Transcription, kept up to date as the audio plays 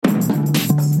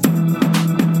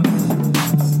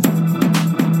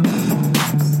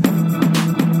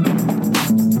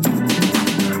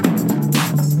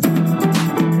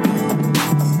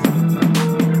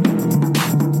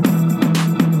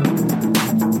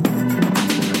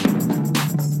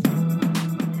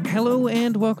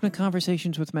And welcome to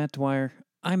Conversations with Matt Dwyer.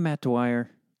 I'm Matt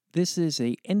Dwyer. This is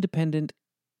an independent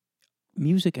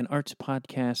music and arts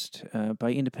podcast.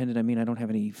 By independent, I mean I don't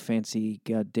have any fancy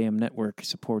goddamn network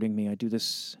supporting me. I do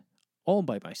this all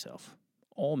by myself.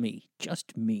 All me.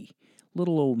 Just me.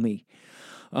 Little old me.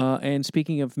 And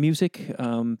speaking of music,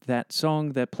 that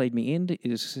song that played me in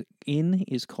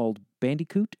is called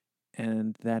Bandicoot.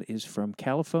 And that is from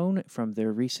Caliphone, from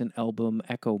their recent album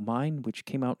Echo Mine, which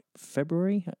came out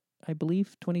February, I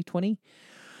believe, 2020.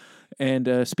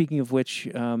 And speaking of which,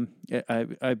 Tim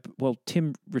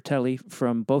Rutelli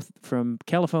from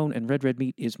Caliphone and Red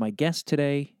Meat is my guest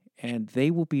today, and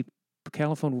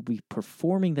Caliphone will be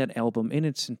performing that album in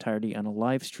its entirety on a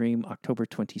live stream October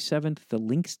 27th. The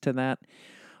links to that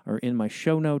are in my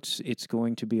show notes. It's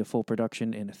going to be a full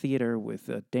production in a theater with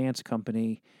a dance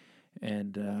company.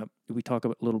 And we talk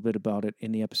a little bit about it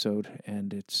in the episode,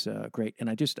 and it's great.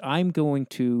 And I'm going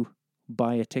to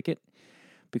buy a ticket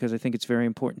because I think it's very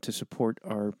important to support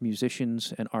our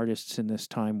musicians and artists in this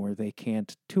time where they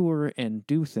can't tour and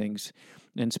do things.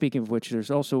 And speaking of which,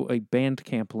 there's also a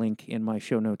Bandcamp link in my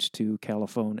show notes to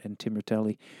Caliphone and Tim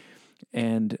Rutelli.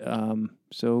 And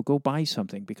so go buy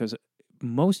something, because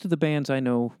most of the bands I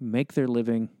know make their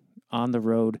living on the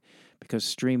road because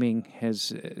streaming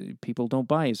has people don't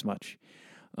buy as much.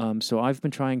 So I've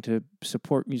been trying to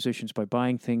support musicians by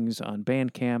buying things on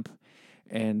Bandcamp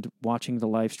and watching the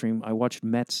live stream. I watched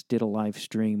Mets did a live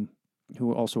stream,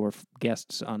 who also are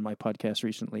guests on my podcast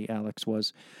recently. Alex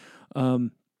was. I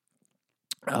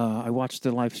watched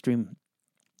the live stream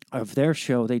of their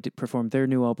show. They performed their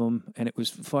new album, and it was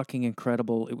fucking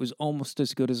incredible. It was almost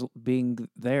as good as being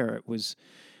there. It was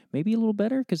maybe a little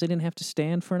better because I didn't have to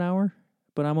stand for an hour,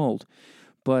 but I'm old.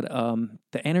 But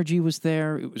the energy was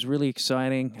there. It was really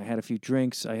exciting. I had a few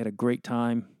drinks. I had a great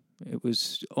time. It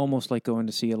was almost like going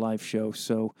to see a live show.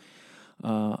 So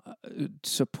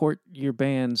support your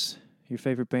bands, your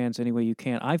favorite bands, any way you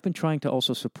can. I've been trying to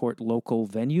also support local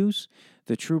venues.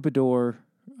 The Troubadour,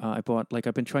 I've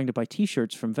been trying to buy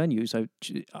T-shirts from venues.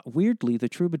 Weirdly, the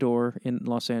Troubadour in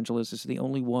Los Angeles is the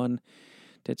only one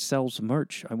that sells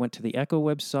merch. I went to the Echo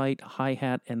website,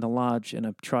 Hi-Hat, and The Lodge, and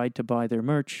I've tried to buy their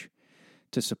merch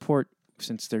to support,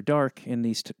 since they're dark in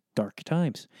these dark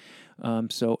times.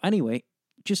 So anyway,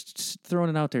 just throwing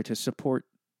it out there to support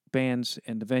bands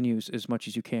and the venues as much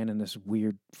as you can in this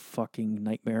weird fucking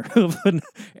nightmare of an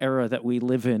era that we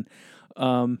live in.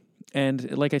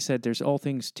 And like I said, there's all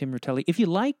things Tim Rutelli. If you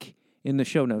like, in the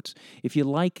show notes, if you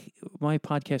like my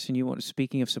podcast and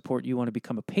speaking of support, you want to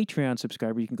become a Patreon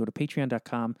subscriber, you can go to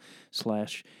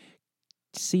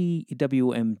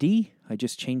patreon.com/CWMD. I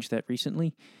just changed that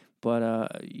recently.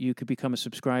 But you could become a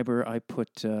subscriber. I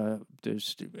put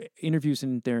there's interviews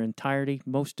in their entirety.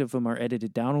 Most of them are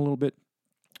edited down a little bit.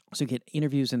 So you get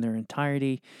interviews in their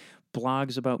entirety,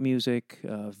 blogs about music,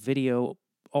 video,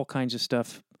 all kinds of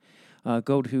stuff.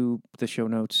 Go to the show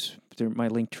notes. My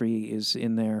link tree is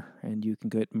in there, and you can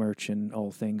get merch and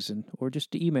all things, or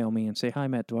just email me and say, "Hi,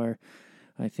 Matt Dwyer.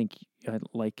 I think I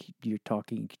like your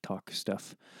talk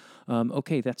stuff."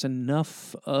 Okay, that's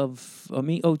enough of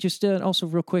me. Oh, just also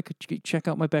real quick, check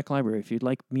out my back library. If you'd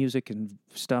like music and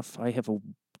stuff, I have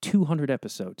 200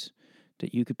 episodes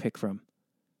that you could pick from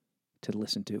to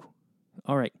listen to.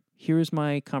 All right, here is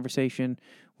my conversation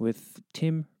with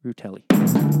Tim Rutelli.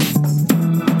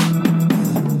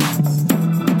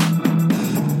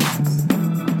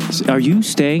 Are you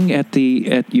staying at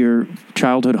your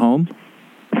childhood home?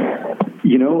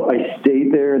 You know, I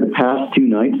stayed there the past 2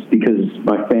 nights because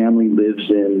my family lives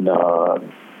in,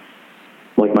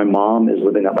 my mom is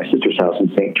living at my sister's house in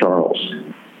St. Charles,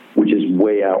 which is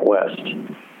way out west.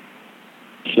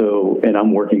 So, and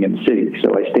I'm working in the city.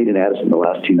 So I stayed in Addison the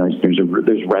last 2 nights. There's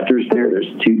renters there.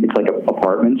 It's like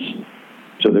apartments.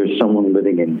 So there's someone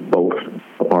living in both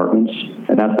apartments,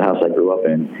 and that's the house I grew up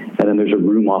in. And then there's a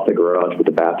room off the garage with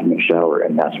a bathroom and shower,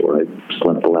 and that's where I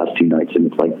slept the last 2 nights. And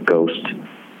it's like ghost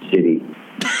city.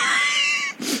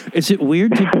 Is it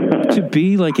weird to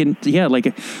be like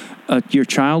your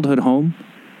childhood home?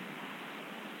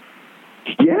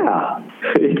 Yeah,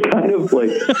 it's kind of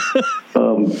like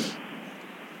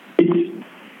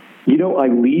I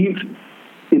leave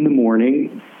in the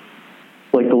morning.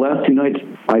 Like the last 2 nights,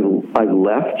 I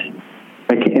left,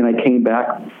 and I came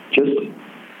back just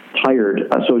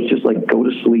tired. So it's just like go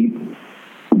to sleep,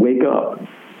 wake up,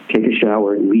 take a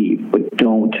shower, leave, but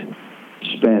don't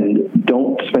spend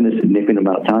a significant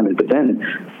amount of time in it. But then,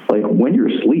 like when you're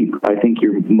asleep, I think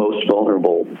you're most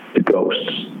vulnerable to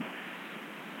ghosts.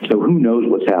 So who knows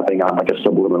what's happening on like a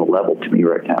subliminal level to me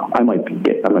right now? I might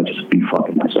just be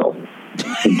fucking myself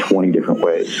in 20 different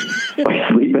ways by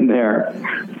sleeping there.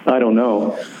 I don't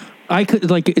know. I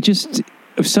could, like, it just,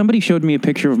 if somebody showed me a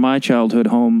picture of my childhood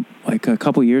home like a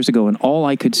couple years ago, and all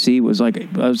I could see was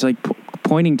like, I was like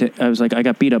pointing to, I was like, I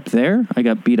got beat up there, I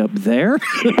got beat up there.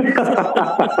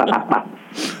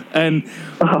 And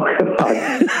oh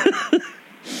God.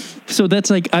 so that's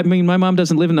like, I mean, my mom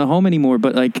doesn't live in the home anymore,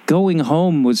 but like going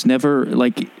home was never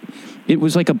like, it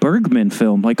was like a Bergman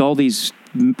film, like all these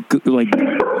like.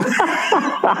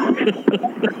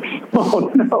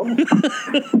 Oh no!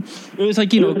 It was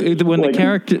like, you know, when like,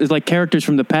 the characters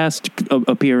from the past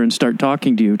appear and start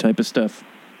talking to you, type of stuff.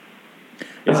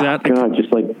 Is that God?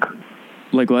 Just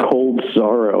like what? Cold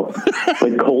sorrow,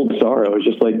 like cold sorrow. It's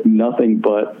just like nothing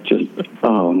but just.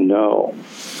 Oh no!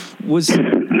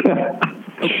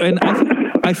 And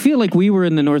I feel like we were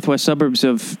in the northwest suburbs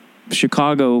of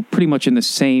Chicago pretty much in the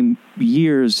same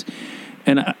years,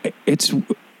 and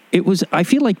it was. I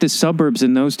feel like the suburbs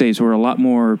in those days were a lot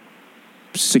more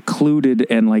secluded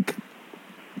and like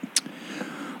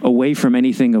away from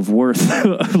anything of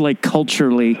worth, like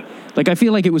culturally. Like I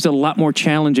feel like it was a lot more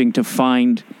challenging to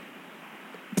find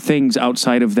things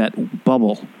outside of that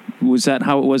bubble. Was that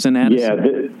how it was in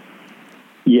Addison?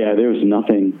 Yeah, there was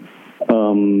nothing.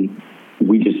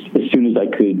 We just, as soon as I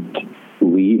could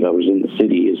leave, I was in the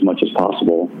city as much as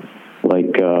possible.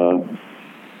 Like,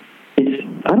 it's,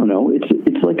 I don't know,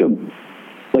 it's like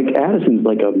Addison's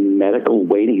like a medical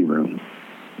waiting room.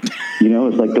 You know,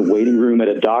 it's like the waiting room at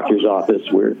a doctor's office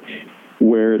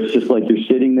where it's just like you're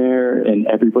sitting there and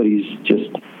everybody's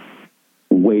just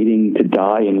waiting to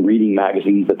die and reading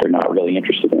magazines that they're not really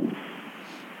interested in.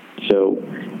 So,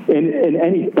 and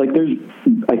any, like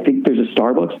I think there's a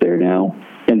Starbucks there now,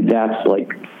 and that's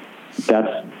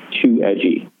too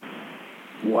edgy.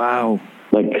 Wow.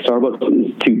 Like Starbucks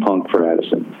is too punk for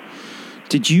Addison.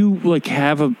 Did you like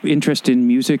have an interest in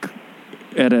music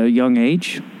at a young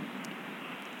age?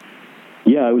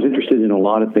 Yeah, I was interested in a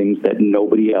lot of things that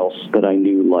nobody else that I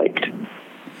knew liked.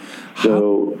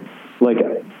 So, like,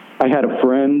 I had a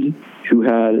friend who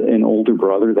had an older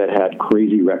brother that had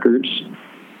crazy records.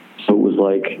 So it was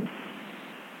like,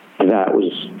 that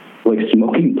was like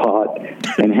smoking pot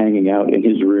and hanging out in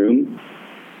his room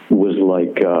was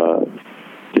like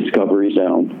discovery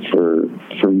zone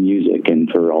for music and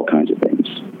for all kinds of things.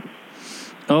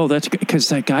 Oh, that's good.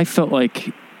 Because like I felt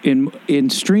like in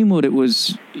Streamwood, it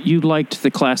was, you liked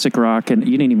the classic rock, and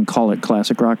you didn't even call it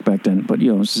classic rock back then, but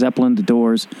you know, Zeppelin, The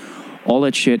Doors, all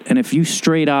that shit. And if you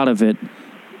strayed out of it,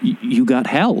 you got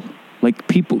hell. Like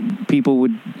people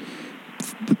would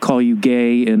call you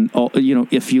gay, and all, you know,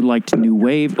 if you liked new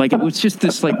wave, like it was just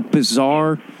this like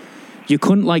bizarre. You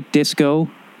couldn't like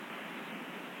disco.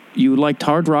 You liked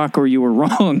hard rock, or you were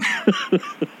wrong.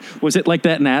 Was it like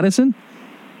that in Addison?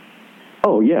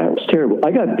 Oh yeah, it was terrible.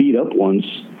 I got beat up once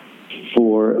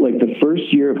for like the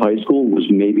first year of high school was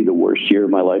maybe the worst year of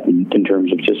my life in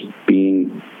terms of just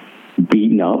being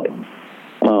beaten up.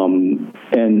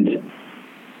 And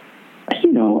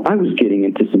you know, I was getting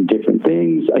into some different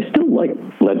things. I still like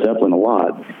Led Zeppelin a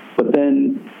lot, but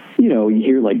then, you know, you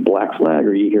hear like Black Flag,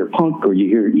 or you hear punk, or you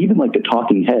hear even like the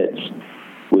Talking Heads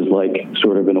was like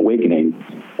sort of an awakening.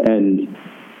 And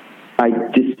I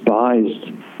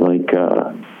despised like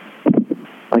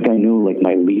I know like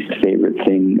my least favorite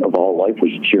thing of all life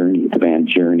was Journey, the band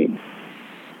Journey.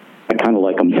 I kind of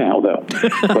like them now though,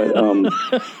 but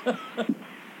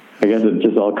I guess it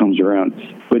just all comes around.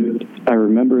 But I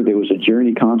remember there was a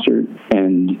Journey concert,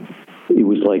 and it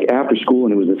was like after school,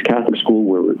 and it was this Catholic school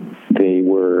where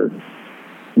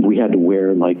we had to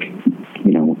wear like,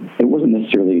 you know, it wasn't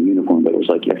necessarily a uniform, but it was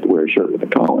like you have to wear a shirt with a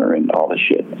collar and all this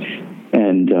shit.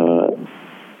 And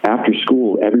after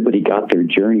school, everybody got their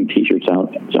Journey T-shirts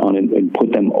on and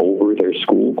put them over their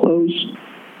school clothes.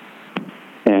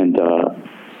 And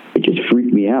it just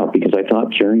freaked me out because I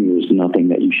thought Journey was nothing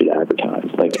that you should advertise.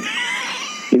 Like,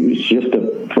 it was just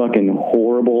a fucking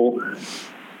horrible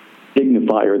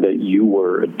signifier that you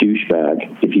were a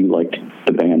douchebag if you liked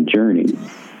the band Journey.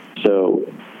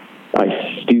 So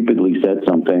I stupidly said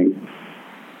something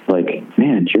like,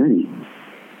 man, Journey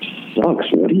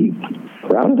sucks. What, are you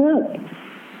proud of that?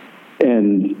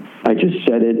 And I just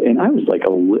said it, and I was like,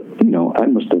 I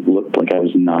must have looked like I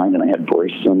was 9 and I had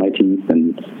braces on my teeth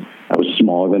and I was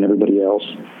smaller than everybody else.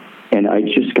 And I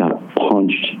just got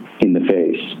punched in the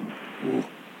face.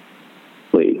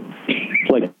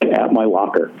 Like at my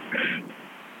locker.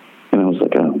 And I was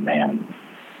like, oh man,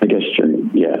 I guess Journey,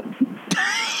 yeah.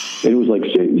 And it was like,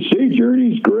 say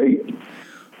Journey's great.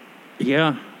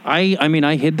 Yeah. I mean,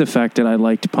 I hid the fact that I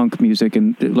liked punk music,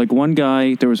 and like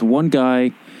there was one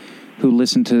guy who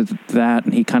listened to that,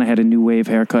 and he kind of had a new wave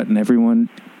haircut, and everyone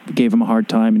gave him a hard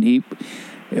time, and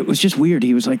it was just weird.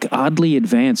 He was like oddly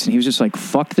advanced, and he was just like,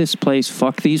 "Fuck this place,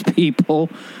 fuck these people."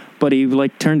 But he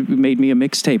like made me a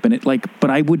mixtape, and but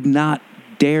I would not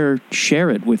dare share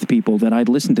it with people that I'd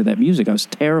listened to that music. I was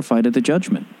terrified of the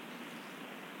judgment.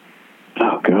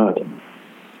 Oh God.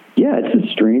 Yeah, it's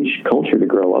a strange culture to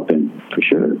grow up in, for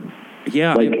sure.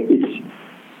 Yeah. Like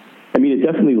it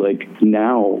definitely, like,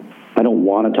 now, I don't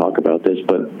want to talk about this,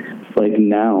 but like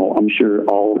now I'm sure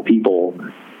all the people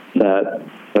that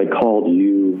like called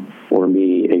you or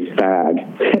me a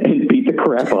fag and beat the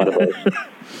crap out of us,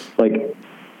 like,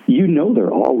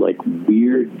 they're all like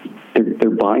weird.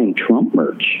 They're buying Trump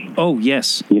merch. Oh,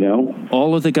 yes.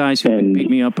 All of the guys who beat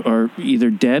me up are either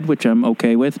dead, which I'm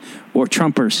okay with, or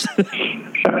Trumpers.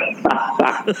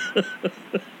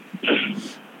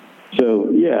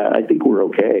 So, yeah, I think we're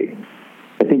okay.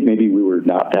 I think maybe we were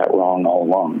not that wrong all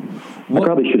along. I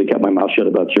probably should have kept my mouth shut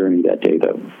about Journey that day,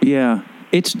 though. Yeah.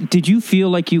 Did you feel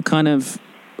like you kind of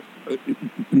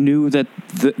knew that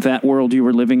that world you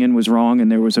were living in was wrong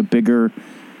and there was a bigger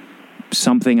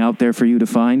something out there for you to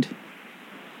find?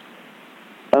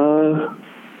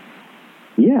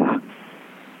 Yeah.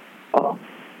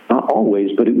 Not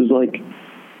always, but it was like,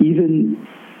 even,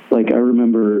 like, I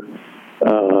remember,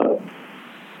 God,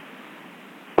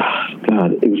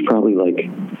 it was probably like,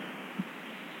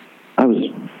 I was,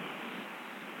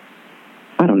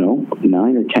 I don't know,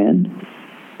 9 or 10.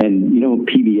 And,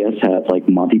 PBS had like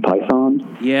Monty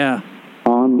Python. Yeah.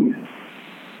 On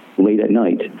late at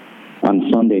night,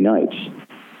 on Sunday nights.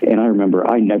 And I remember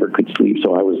I never could sleep,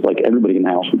 so I was like, everybody in the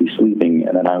house would be sleeping,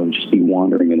 and then I would just be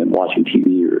wandering and then watching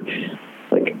TV or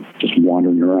like just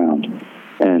wandering around.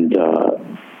 And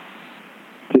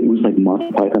it was like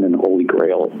Monty Python and the Holy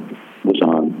Grail was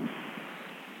on,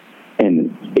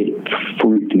 and it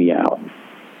freaked me out.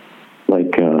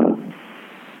 Like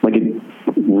it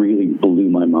really blew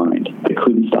my mind. I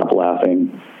couldn't stop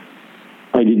laughing.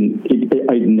 I'd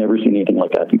never seen anything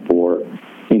like that before.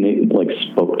 And it like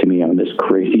spoke to me on this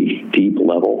crazy deep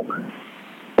level.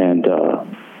 And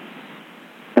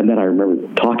then I remember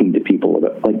talking to people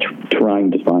about, like,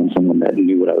 trying to find someone that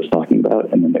knew what I was talking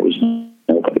about, and then there was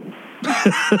nobody.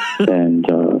 And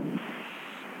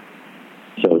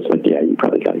so it's like, yeah, you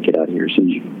probably got to get out of here as soon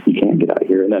as you can get out of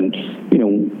here. And then,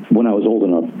 when I was old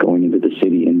enough, going into the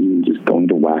city and even just going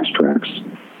to Wax Tracks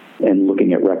and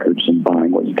looking at records and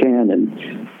buying what you can,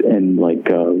 and like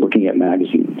looking at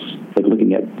magazines, like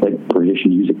looking at like British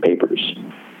music papers.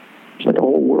 It's like a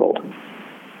whole world,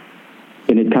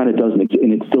 and it kind of doesn't,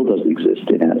 and it still doesn't exist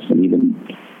in Addison, even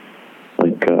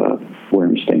like where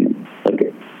I'm staying.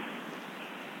 Like,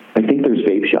 I think there's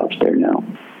vape shops there now,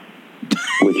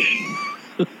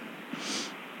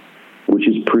 which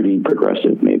is pretty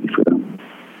progressive, maybe, for them.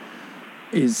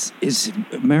 Is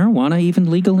marijuana even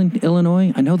legal in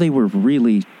Illinois? I know they were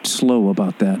really slow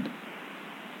about that.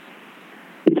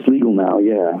 It's legal now,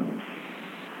 yeah.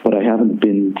 But I haven't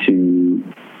been to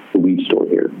the weed store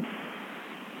here.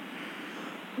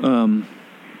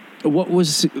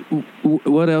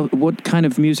 What kind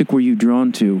of music were you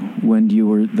drawn to when you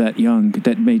were that young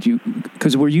that made you,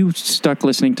 because were you stuck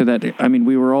listening to that? I mean,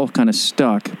 we were all kind of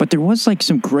stuck, but there was like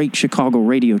some great Chicago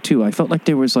radio too. I felt like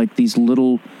there was like these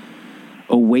little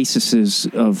oases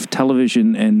of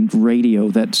television and radio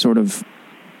that sort of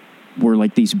were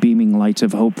like these beaming lights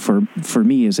of hope for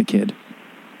me as a kid.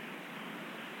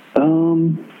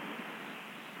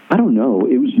 I don't know.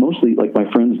 It was mostly like,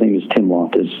 my friend's name is Tim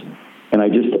Lontis, and I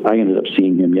ended up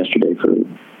seeing him yesterday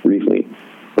briefly,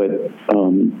 but it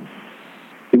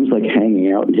was like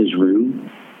hanging out in his room,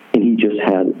 and he just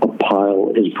had a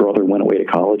pile. His brother went away to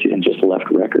college and just left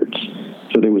records.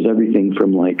 So there was everything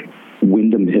from like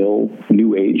Windham Hill,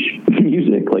 New Age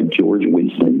music, like George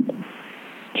Winston,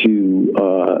 to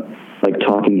like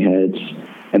Talking Heads,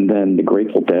 and then the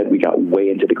Grateful Dead. We got way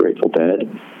into the Grateful Dead,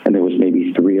 and there was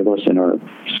maybe 3 of us in our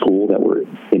school that were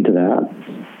into that.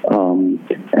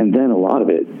 And then a lot of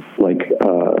it, like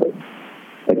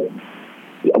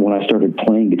when I started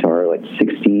playing guitar, like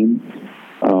 16,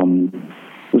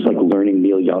 it was like learning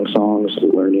Neil Young songs,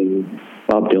 learning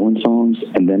Bob Dylan songs,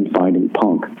 and then finding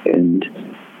punk, and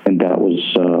that was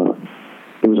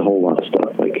there was a whole lot of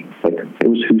stuff. Like there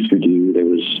was Husker Du. There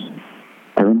was,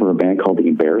 I remember a band called The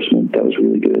Embarrassment that was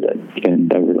really good, and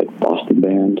they were like a Boston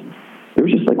band. There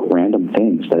was just like random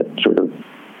things that sort of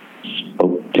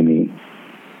spoke to me,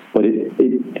 but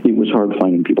it was hard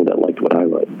finding people that liked what I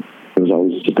liked. There was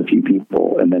always just a few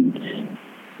people, and then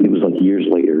it was like years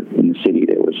later in the city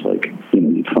there was like,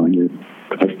 you'd find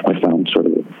I found sort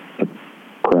of a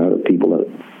crowd of people that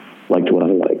liked what I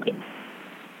liked.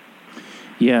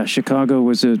 Yeah, Chicago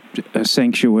was a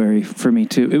sanctuary for me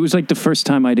too. It was like the first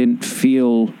time I didn't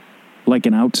feel like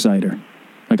an outsider.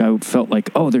 Like I felt like,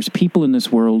 oh, there's people in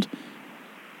this world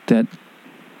that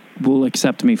will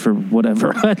accept me for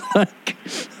whatever I like.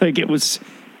 Like it was.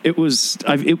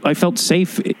 I felt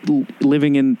safe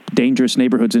living in dangerous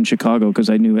neighborhoods in Chicago because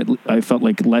I knew I felt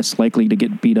like less likely to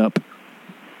get beat up.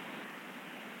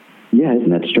 Yeah, isn't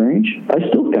that strange? I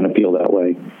still kind of feel that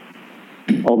way.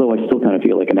 Although I still kind of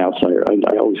feel like an outsider.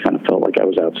 I always kind of felt like I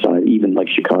was outside. Even like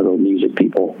Chicago music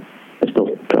people, I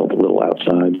still felt a little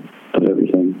outside of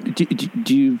everything.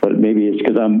 Do you? But maybe it's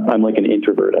because I'm like an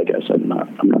introvert. I guess I'm not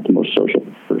the most social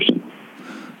person.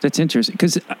 That's interesting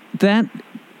because that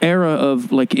era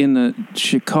of like in the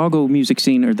Chicago music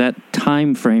scene or that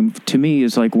time frame to me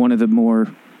is like one of the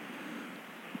more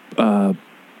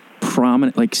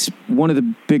prominent, like one of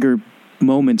the bigger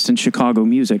moments in Chicago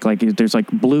music. Like there's like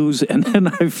blues and then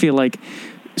I feel like,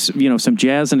 you know, some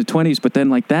jazz in the 20s, but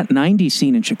then like that 90s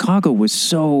scene in Chicago was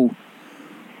so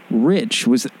rich.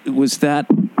 Was that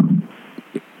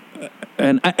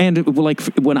and like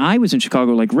when I was in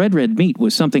Chicago, like Red Meat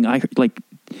was something I like.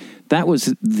 That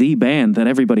was the band that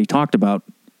everybody talked about,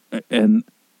 and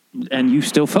you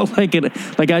still felt like it.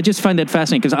 Like I just find that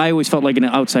fascinating because I always felt like an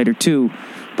outsider too,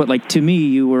 but like to me,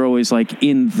 you were always like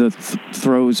in the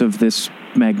throes of this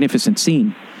magnificent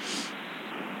scene.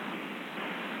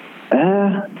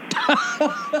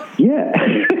 Yeah.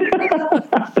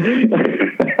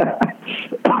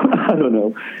 I don't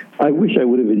know. I wish I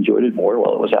would have enjoyed it more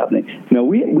while it was happening. No,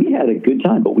 we had a good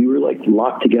time, but we were like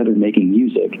locked together making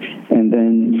music. And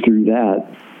then through that,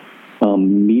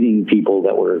 meeting people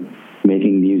that were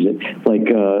making music. Like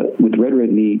with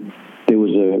Red Meat, there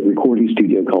was a recording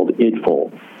studio called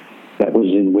Idful that was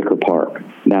in Wicker Park.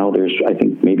 Now there's, I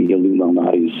think, maybe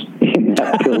Illuminati's in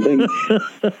that building.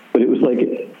 But it was like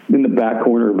in the back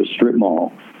corner of a strip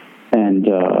mall. And,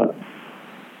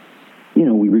 you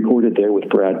know, we recorded there with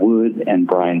Brad Wood and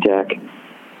Brian Deck.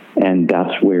 And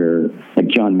that's where, like,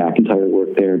 John McIntyre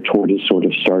worked there. Tortoise sort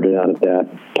of started out of that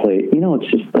play. You know,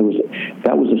 it's just, that was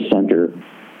a center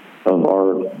of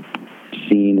our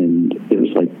scene. And it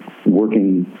was like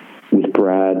working with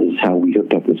Brad is how we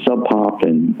hooked up with Sub Pop.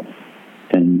 And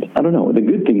I don't know. The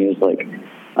good thing is, like,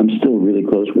 I'm still really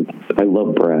close with, I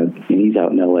love Brad. And he's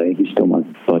out in LA. He's still my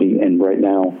buddy. And right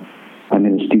now, I'm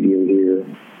in a studio here.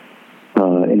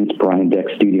 And it's Brian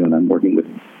Deck's studio, and I'm working with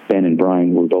Ben and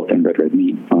Brian. We're both in Red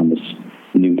Meat on this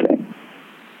new thing.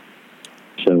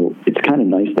 So it's kind of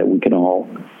nice that we can all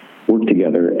work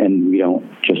together and we don't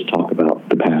just talk about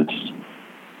the past.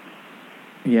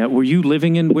 Yeah. Were you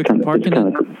living in Wicker Park?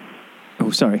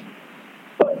 Oh, sorry.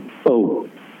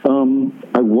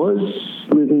 I was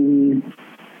living,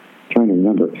 trying to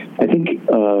remember, I think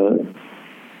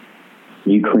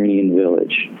Ukrainian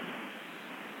Village.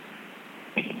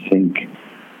 I think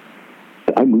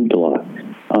I moved a lot.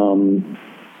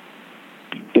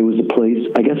 There was a place,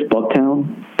 I guess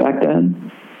Bucktown back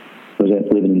then. I was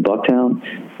living in Bucktown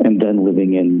and then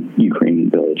living in Ukrainian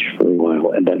Village for a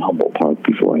while and then Humboldt Park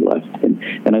before I left.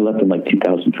 And I left in like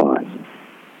 2005.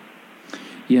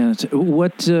 Yeah.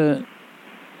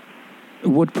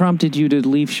 What prompted you to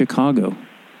leave Chicago?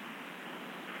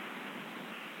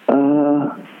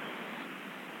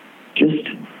 Just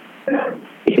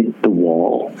hit the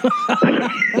wall.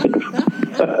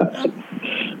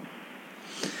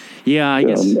 Yeah, I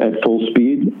guess at full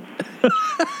speed.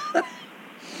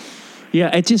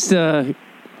 Yeah, it just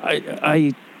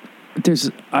I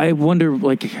wonder,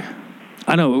 like,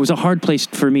 I don't know, it was a hard place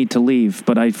for me to leave,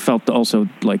 but I felt also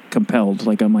like compelled,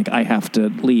 like I'm like I have to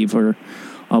leave or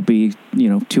I'll be,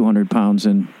 200 pounds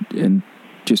and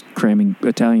just cramming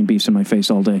Italian beefs in my face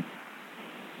all day.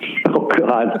 Oh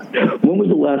God! When was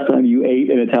the last time you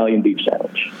ate an Italian beef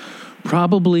sandwich?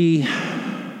 Probably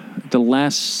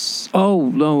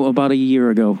about a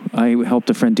year ago. I helped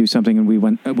a friend do something, and we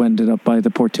ended up by the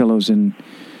Portillo's in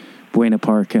Buena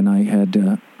Park, and I had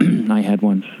I had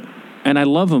one, and I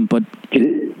love them, but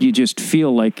you just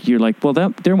feel like you're like, well,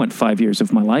 there went 5 years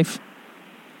of my life.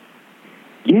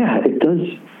 Yeah, it does.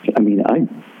 I mean, I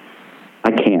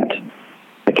can't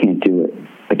do it.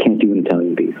 I can't do an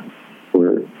Italian beef.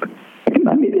 Or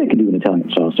maybe I can do an Italian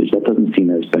sausage. That doesn't seem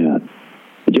as bad.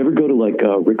 Did you ever go to like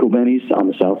Ricco Benny's on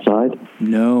the South Side?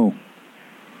 No.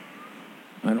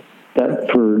 I don't. That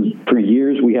for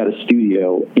years we had a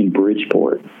studio in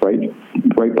Bridgeport, right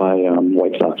by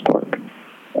White Sox Park,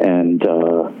 and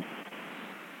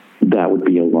that would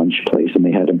be a lunch place, and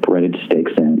they had a breaded steak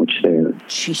sandwich there.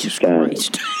 Jesus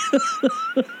Christ!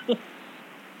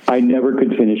 I never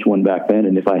could finish one back then,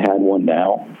 and if I had one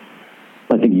now,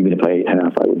 I think even if I ate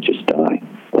half, I would just die.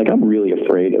 Like, I'm really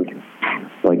afraid of,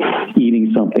 like,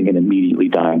 eating something and immediately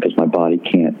dying because my body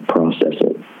can't process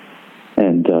it.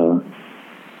 And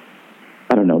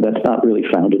that's not really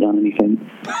founded on anything,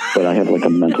 but I have like a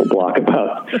mental block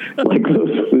about like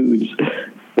those foods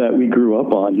that we grew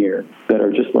up on here that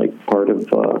are just like part of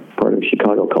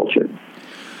Chicago culture.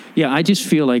 Yeah, I just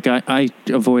feel like I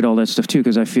avoid all that stuff too,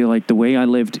 because I feel like the way I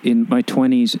lived in my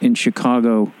 20s in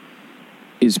Chicago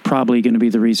is probably going to be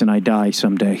the reason I die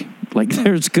someday. Like,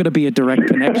 there's going to be a direct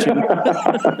connection.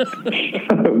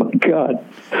 Oh my God.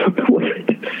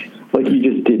 Like you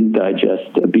just didn't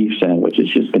digest a beef sandwich.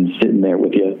 It's just been sitting there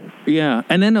with you. Yeah.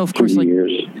 And then, of course, like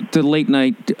years. The late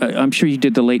night, I'm sure you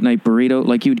did the late night burrito.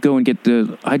 Like, you'd go and get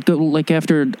I'd go, like,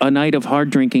 after a night of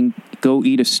hard drinking, go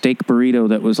eat a steak burrito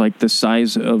that was, like, the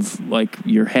size of, like,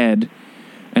 your head,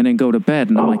 and then go to bed.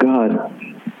 And I'm like, God.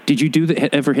 Did you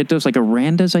ever hit those? Like,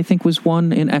 Aranda's, I think, was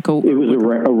one in Echo. It was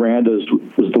Aranda's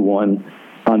was the one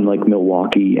on, like,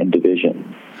 Milwaukee and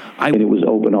Division. And it was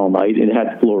open all night. It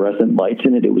had fluorescent lights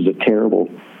in it. It was a terrible,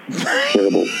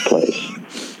 terrible place.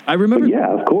 I remember. But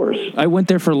yeah, of course. I went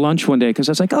there for lunch one day because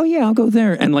I was like, oh, yeah, I'll go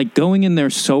there. And like going in there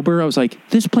sober, I was like,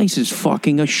 this place is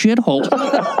fucking a shithole.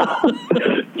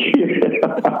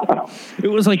 It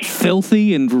was like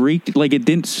filthy and reeked. Like it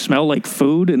didn't smell like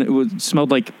food, and it smelled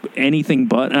like anything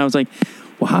but. And I was like,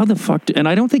 well, how the fuck? And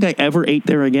I don't think I ever ate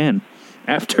there again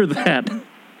after that.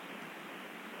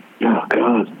 Oh,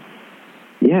 God.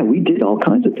 Yeah, we did all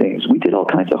kinds of things. We did all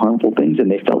kinds of harmful things, and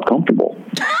they felt comfortable.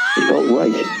 They felt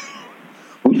right.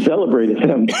 We celebrated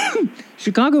them.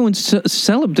 Chicagoans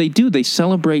they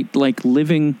celebrate like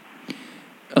living.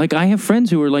 Like I have friends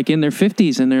who are like in their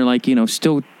 50s and they're like,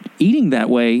 still eating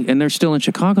that way, and they're still in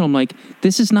Chicago. I'm like,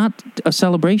 this is not a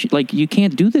celebration. Like you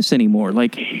can't do this anymore.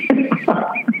 Like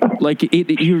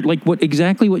you're like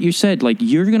exactly what you said. Like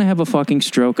you're gonna have a fucking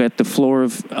stroke at the floor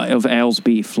of Al's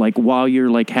Beef. Like while you're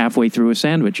like halfway through a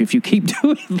sandwich, if you keep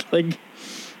doing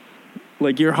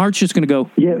like your heart's just gonna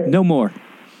go, no more.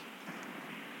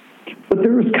 But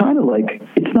there was kind of like,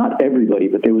 it's not everybody,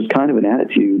 but there was kind of an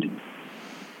attitude.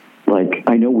 Like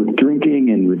I know with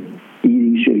drinking and with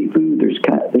eating shitty food, there's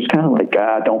kind of like,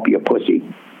 don't be a pussy.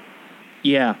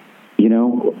 Yeah.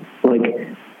 Like,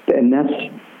 and that's,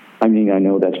 I mean, I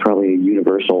know that's probably a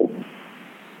universal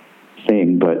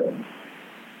thing, but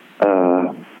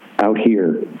out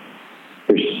here,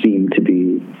 there seemed to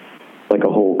be like a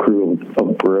whole crew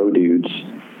of bro dudes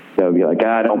that would be like,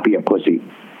 don't be a pussy.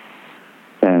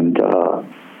 And I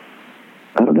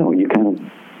don't know,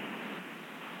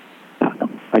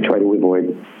 I try to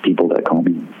avoid people that call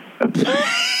me a pussy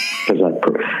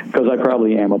because I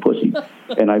probably am a pussy,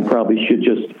 and I probably should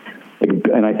just,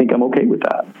 and I think I'm okay with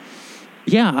that.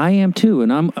 Yeah, I am too,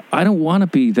 and I don't want to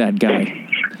be that guy.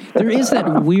 There is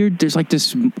that weird. There's like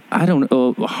this. I don't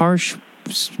know, harsh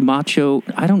macho.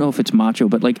 I don't know if it's macho,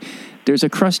 but like there's a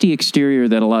crusty exterior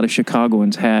that a lot of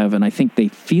Chicagoans have, and I think they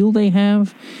feel they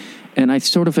have. And I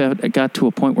sort of got to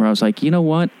a point where I was like, you know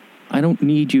what? I don't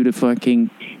need you to fucking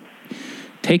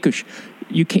take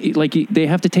you can't, like, they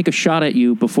have to take a shot at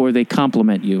you before they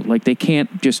compliment you. Like, they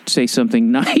can't just say something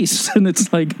nice, and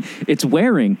it's like, it's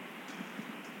wearing.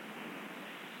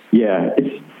 Yeah,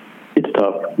 it's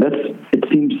tough. It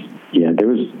seems, there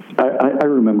was, I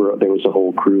remember there was a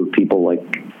whole crew of people like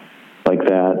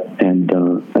that, and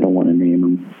I don't want to name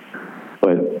them,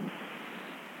 but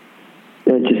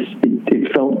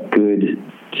it felt good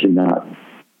to not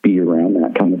be around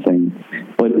that kind of thing.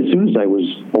 But as soon as I was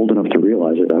old enough to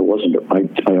realize it, I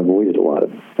avoided a lot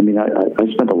of,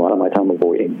 I spent a lot of my time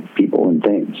avoiding people and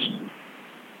things.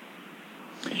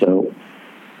 So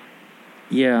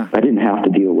yeah, I didn't have to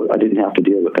deal with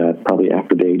that probably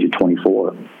after the age of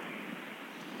 24.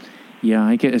 Yeah,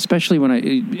 I get, especially when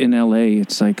in LA,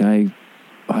 it's like I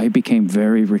became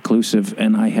very reclusive,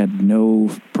 and I had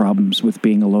no problems with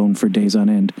being alone for days on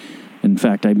end. In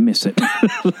fact, I miss it.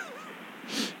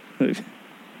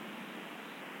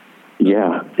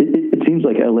 Yeah, it seems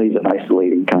like LA is an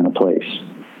isolating kind of place.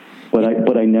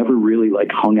 But I never really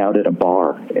like hung out at a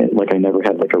bar. Like I never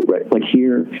had like like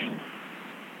here.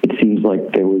 It seems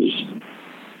like there was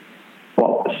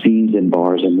scenes in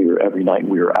bars, and every night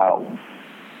we were out.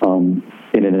 And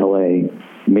in LA,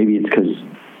 maybe it's because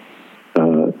I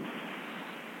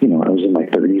was in my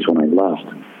 30s when I left,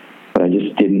 but I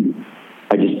just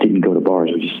didn't go to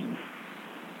bars. We just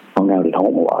hung out at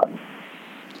home a lot.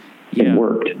 Yeah, and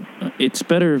worked. It's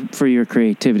better for your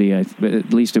creativity.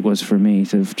 At least it was for me,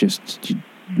 to just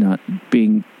not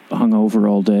being hungover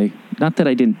all day. Not that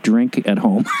I didn't drink at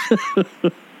home,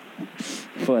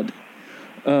 but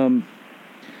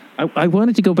I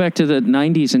wanted to go back to the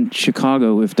 90s in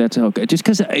Chicago, if that's okay. Just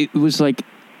because it was like,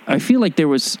 I feel like there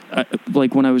was,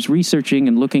 like when I was researching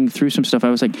and looking through some stuff, I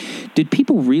was like, did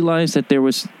people realize that there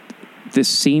was this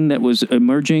scene that was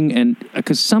emerging? And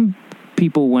because some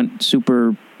people went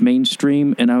super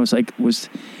mainstream, and I was like,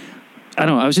 I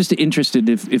don't know, I was just interested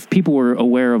if people were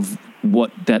aware of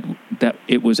what that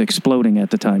it was exploding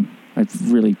at the time. I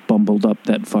really bumbled up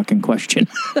that fucking question.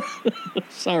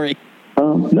 Sorry.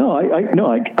 No, I know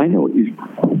what you.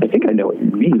 I think I know what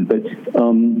you mean, but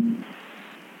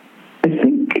I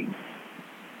think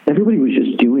everybody was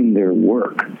just doing their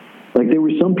work. Like, there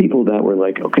were some people that were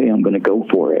like, okay, I'm going to go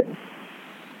for it.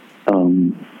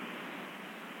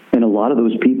 And a lot of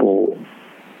those people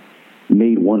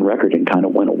made one record and kind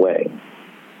of went away.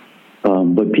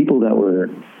 But people that were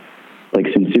like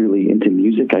sincerely into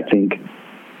music, I think,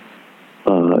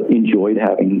 enjoyed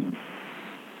having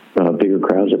bigger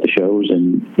crowds at the shows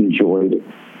and enjoyed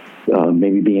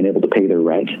maybe being able to pay their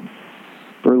rent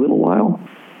for a little while.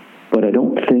 But I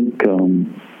don't think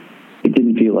it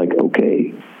didn't feel like,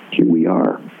 okay, here we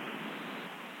are.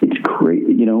 It's great,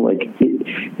 you know. Like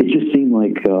it just seemed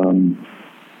like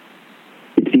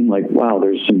wow,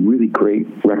 there's some really great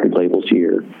record labels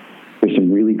here. There's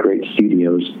some really great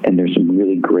studios, and there's some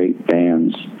really great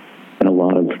bands, and a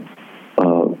lot of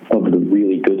the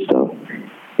really good stuff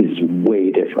is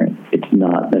way different. It's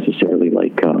not necessarily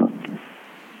like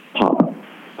pop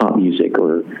music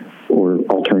or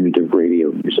alternative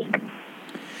radio music.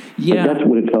 Yeah, but that's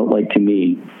what it felt like to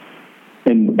me.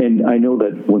 And I know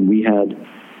that when we had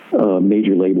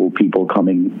major label people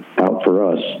coming out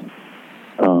for us,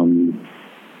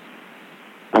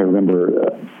 I remember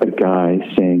a guy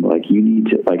saying, like, you need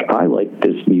to, like, I like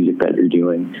this music that you're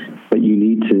doing, but you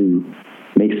need to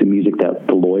make some music that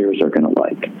the lawyers are going to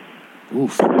like.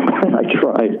 Oof. I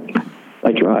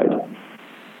tried.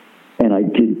 And I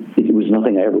did. It was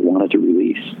nothing I ever wanted to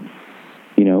release.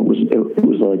 You know, it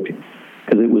was like,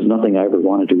 because it was nothing I ever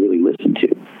wanted to really listen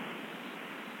to.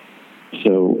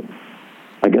 So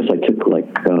I guess I took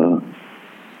like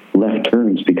left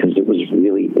turns because it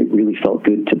really felt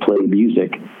good to play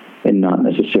music and not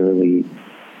necessarily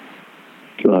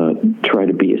try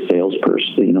to be a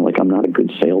salesperson. You know, like, I'm not a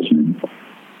good salesman,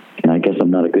 and I guess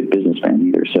I'm not a good businessman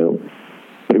either. So,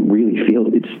 but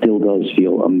it still does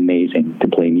feel amazing to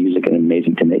play music and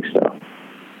amazing to make stuff.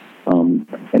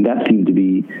 And that seemed to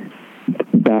be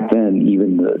back then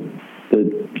even the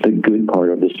good part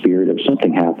of the spirit of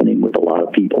something happening with a lot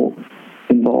of people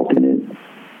involved in it.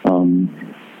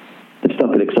 The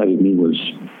stuff that excited me was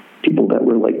people that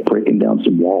were like breaking down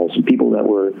some walls, and people that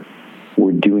were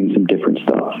doing some different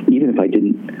stuff. Even if I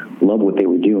didn't love what they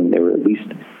were doing, they were at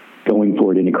least going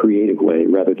for it in a creative way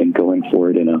rather than going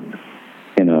for it in a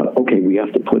okay, we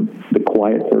have to put the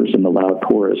quiet verse and the loud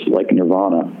chorus like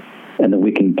Nirvana, and then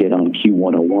we can get on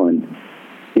Q101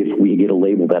 if we get a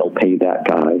label that'll pay that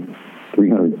guy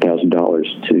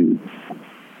 $300,000 to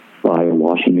buy a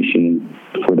washing machine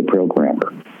for the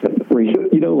programmer.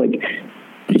 You know, like,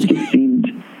 it just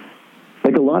seemed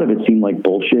like a lot of it seemed like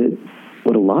bullshit,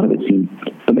 but a lot of it seemed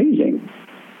amazing.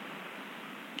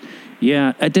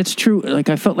 Yeah, that's true. Like,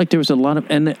 I felt like there was a lot of,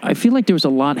 and I feel like there was a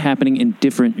lot happening in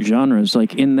different genres.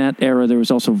 Like, in that era, there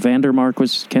was also Ken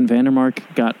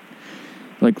Vandermark got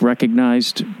like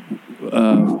recognized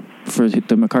for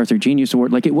the MacArthur Genius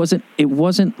Award. Like, it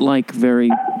wasn't like very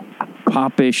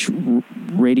popish,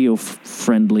 radio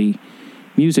friendly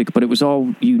music, but it was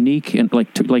all unique, and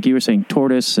like you were saying,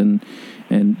 Tortoise and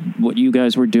what you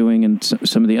guys were doing, and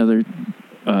some of the other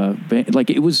like,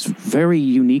 it was very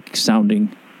unique sounding.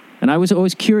 And I was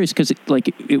always curious because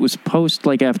it was post,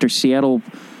 like, after Seattle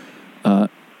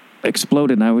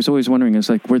exploded, and I was always wondering, it's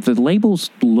like, were the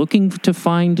labels looking to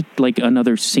find like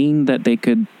another scene that they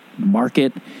could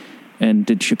market, and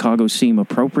did Chicago seem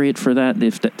appropriate for that?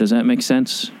 Does that make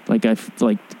sense? Like,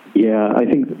 yeah, I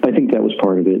think that was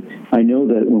part of it. I know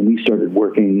that when we started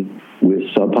working with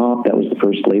Sub Pop, that was the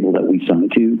first label that we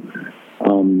signed to.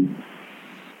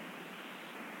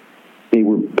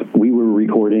 We were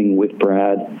recording with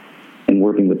Brad and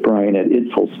working with Brian at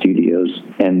Idful Studios,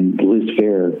 and Liz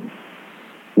Phair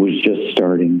was just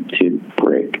starting to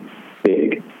break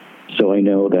big. So I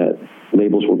know that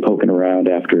labels were poking around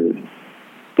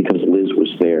because Liz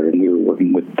was there, and we were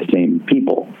working with the same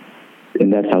people,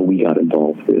 and that's how we got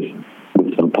involved with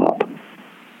Sub Pop.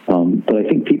 But I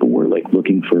think people were like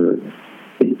looking for.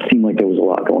 It seemed like there was a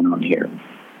lot going on here.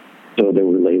 So there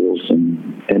were labels,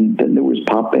 and then there was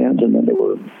pop bands, and then there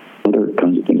were other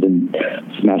kinds of things, and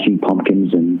Smashing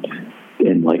Pumpkins, and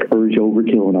like Urge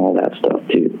Overkill and all that stuff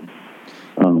too.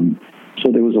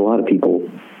 So there was a lot of people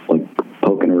like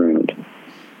poking around.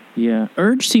 Yeah,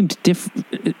 Urge seemed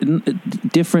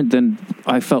different than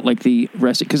I felt like the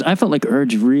rest, because I felt like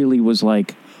Urge really was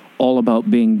like all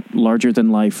about being larger than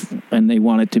life, and they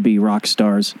wanted to be rock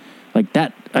stars like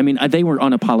that. I mean, they were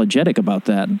unapologetic about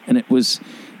that, and it was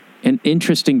an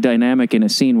interesting dynamic in a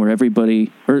scene where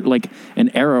everybody, or like an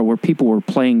era where people were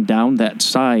playing down that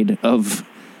side of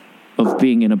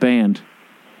being in a band.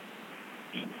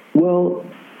 Well,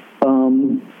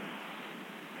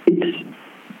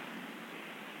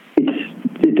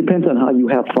 it depends on how you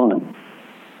have fun.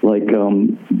 Like,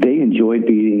 they enjoyed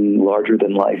being larger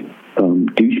than life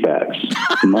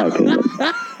douchebags, in my opinion.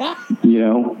 You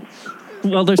know,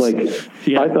 well, there's like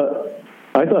yeah.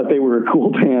 I thought they were a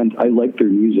cool band. I liked their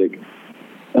music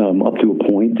up to a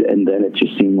point, and then it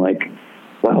just seemed like,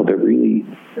 wow, they're really,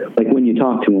 like, when you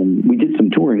talk to them. We did some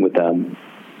touring with them,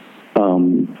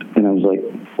 and I was like,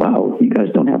 wow, you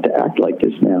guys don't have to act like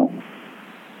this now.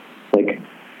 Like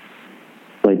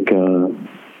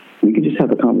we could just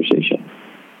have a conversation.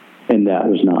 And that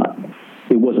was not,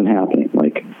 it wasn't happening.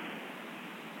 Like,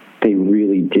 they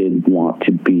really did want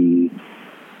to be,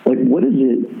 like, what is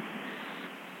it,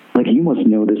 like, you must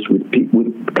know this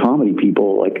with comedy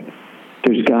people, like,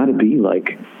 there's got to be,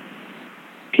 like,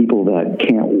 people that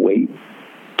can't wait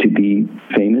to be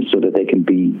famous so that they can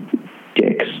be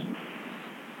dicks.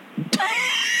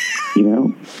 You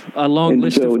know? A long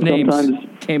list of names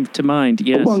came to mind,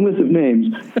 yes. A long list of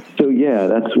names. So, yeah,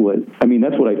 that's what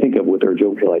I think of with Urge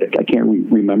Overkill. I can't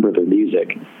remember their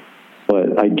music,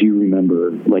 but I do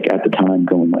remember, like, at the time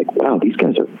going, like, wow, these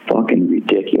guys are fucking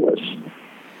ridiculous.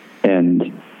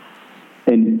 And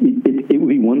it would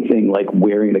be one thing, like,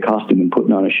 wearing the costume and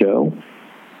putting on a show,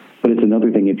 but it's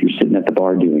another thing if you're sitting at the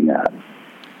bar doing that,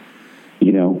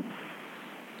 you know?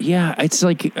 Yeah, it's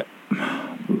like,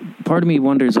 part of me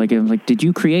wonders, like, did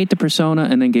you create the persona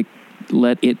and then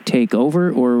let it take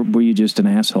over, or were you just an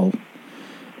asshole?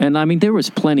 And I mean, there was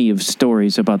plenty of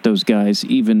stories about those guys,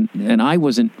 even, and I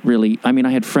wasn't really, I mean,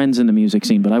 I had friends in the music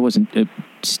scene, but I wasn't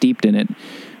steeped in it.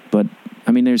 But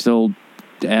I mean, there's the old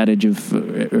adage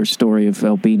or story of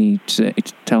Albini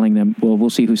telling them, well, we'll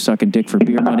see who's sucking dick for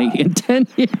beer money in 10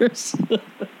 years.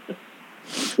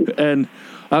 And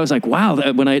I was like,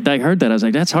 wow, when I heard that, I was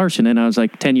like, that's harsh. And then I was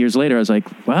like, 10 years later, I was like,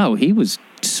 wow, he was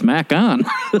smack on.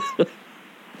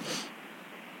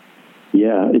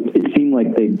 Yeah, it seemed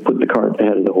like they put the cart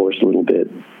ahead of the horse a little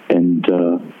bit. And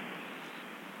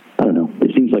I don't know,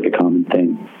 it seems like a common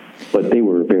thing. But they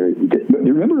were very... Do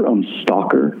you remember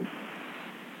Stalker?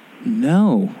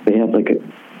 No. They had like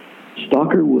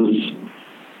Stalker was...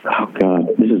 Oh, God,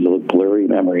 this is a blurry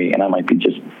memory, and I might be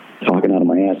just talking out of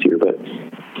my ass here, but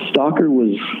Stalker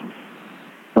was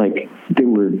like, there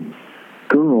were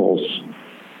girls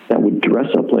that would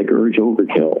dress up like Urge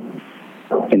Overkill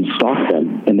and stalk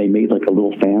them, and they made like a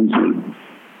little fanzine.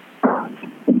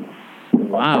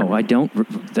 Wow,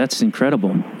 that's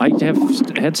incredible. I have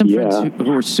had some friends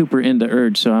who were super into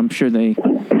Urge, so I'm sure they,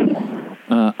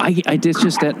 it's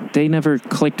just that they never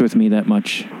clicked with me that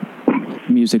much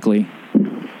musically.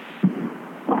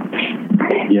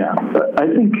 Yeah, but I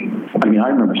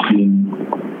remember seeing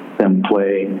them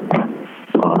play.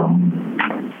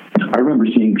 I remember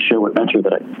seeing a show at Metro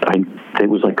that it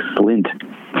was like Slint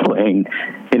playing,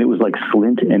 and it was like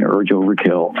Slint and Urge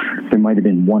Overkill. There might have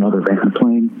been one other band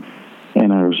playing,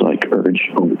 and I was like, Urge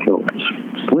Overkill.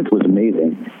 Slint was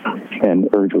amazing, and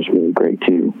Urge was really great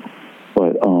too.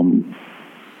 But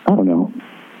I don't know.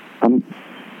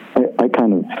 I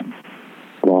kind of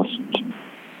lost.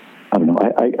 I don't know.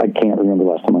 I can't remember the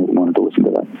last time I wanted to listen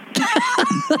to that.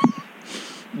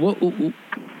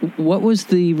 What was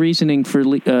the reasoning for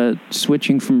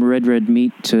switching from Red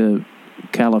Meat to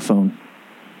Caliphone?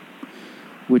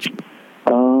 Which?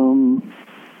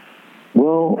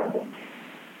 Well,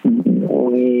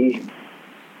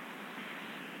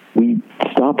 we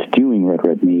stopped doing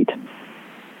Red Meat,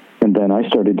 and then I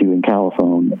started doing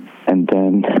Caliphone, and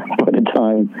then by the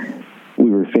time we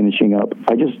were finishing up,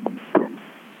 I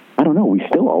don't know, we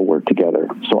still all worked together,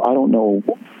 so I don't know,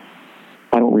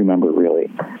 I don't remember really,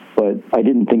 but I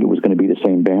didn't think it was going to be the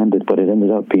same band, but it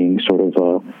ended up being sort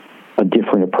of a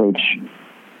different approach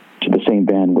to the same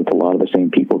band with a lot of the same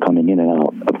people coming in and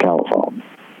out of Caliphone.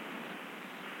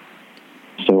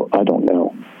 So I don't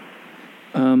know.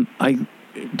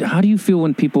 How do you feel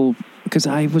when people, because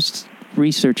I was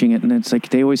researching it, and it's like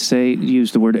they always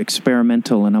use the word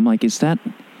experimental, and I'm like, is that,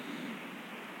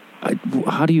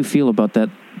 how do you feel about that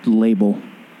label?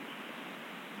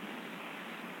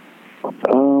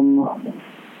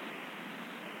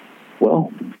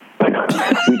 Well,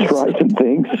 we try some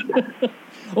things.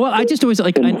 Well, I just always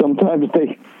like, and sometimes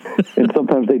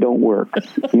they don't work.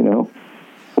 You know,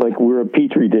 like we're a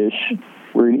petri dish.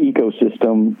 We're an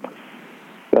ecosystem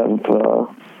of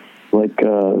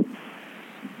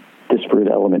disparate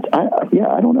elements. I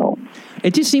don't know.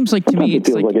 It just seems like, to Sometimes me, it it's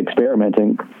feels like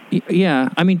experimenting. Yeah,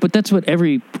 I mean, but that's what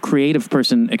every creative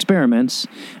person experiments.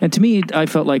 And to me, I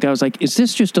felt like, I was like, is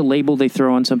this just a label they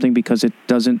throw on something because it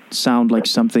doesn't sound like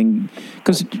something?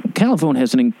 Because Caliphone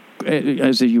has I'm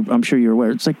sure you're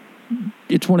aware,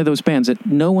 it's one of those bands that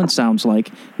no one sounds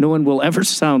like, no one will ever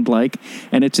sound like,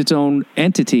 and it's its own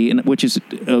entity, and which is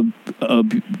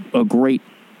a great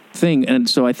thing. And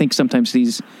so I think sometimes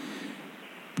these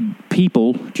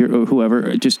people or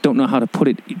whoever just don't know how to put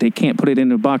it. They can't put it in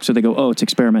a box, so they go, "Oh, it's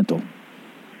experimental."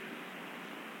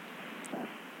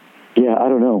 Yeah, I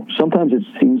don't know. Sometimes it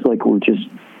seems like we're just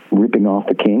ripping off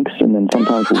the Kinks, and then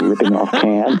sometimes we're ripping off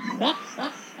Can.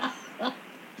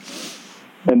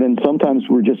 And then sometimes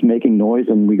we're just making noise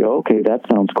and we go, okay, that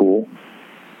sounds cool.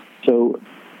 So,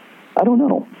 I don't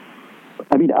know.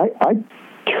 I mean, I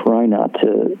try not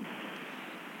to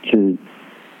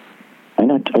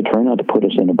I try not to put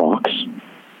us in a box.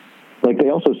 Like, they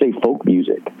also say folk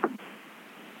music.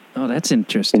 Oh, that's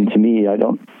interesting. And to me, I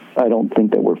don't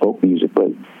think that we're folk music,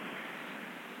 but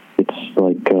it's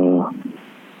like,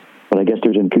 but I guess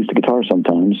there's an acoustic guitar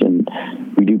sometimes, and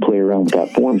we do play around with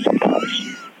that form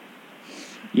sometimes.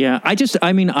 Yeah,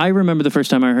 I remember the first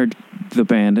time I heard the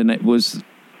band, and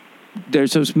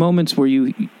there's those moments where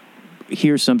you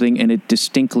hear something and it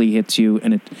distinctly hits you,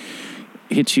 and it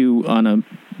hits you on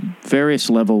various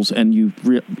levels, and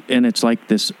and it's like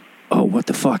this, oh, what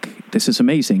the fuck? This is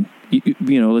amazing.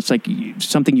 You know, it's like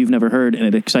something you've never heard, and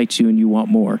it excites you, and you want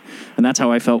more. And that's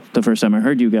how I felt the first time I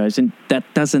heard you guys, and that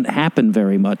doesn't happen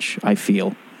very much, I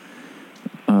feel.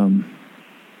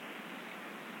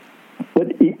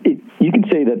 But you can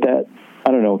say that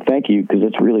I don't know. Thank you, because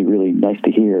it's really, really nice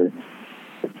to hear.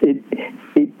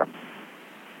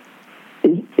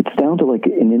 It's down to like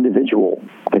an individual,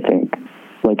 I think.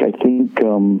 Like, I think,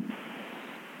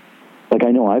 like, I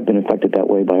know I've been affected that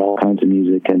way by all kinds of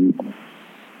music, and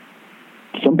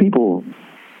some people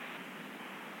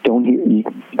don't hear,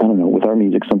 I don't know, with our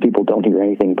music, some people don't hear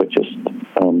anything but just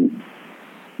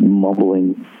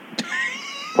mumbling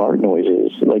fart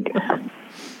noises. Like,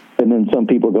 and then some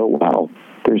people go, wow,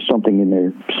 there's something in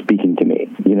there speaking to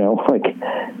me, you know? Like,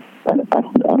 I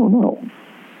don't know.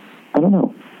 I don't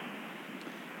know.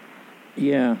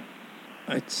 Yeah.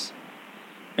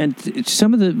 And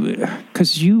some of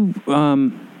because you,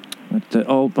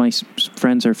 all my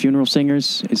friends are funeral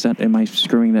singers. Am I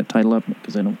screwing that title up?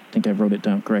 Because I don't think I wrote it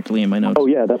down correctly in my notes. Oh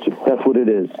yeah, that's what it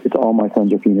is. It's all my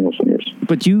friends are funeral singers.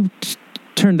 But you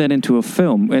turned that into a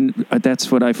film, and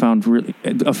that's what I found really,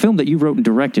 a film that you wrote and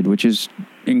directed, which is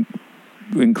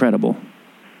incredible.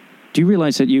 Do you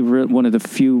realize that you were one of the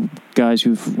few guys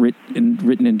who've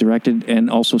written and directed and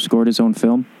also scored his own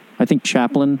film? I think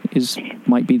Chaplin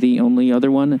might be the only other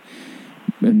one.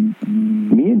 And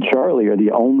me and Charlie are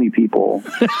the only people.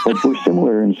 Like, we're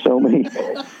similar in so many.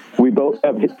 We both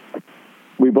have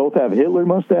Hitler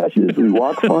mustaches. We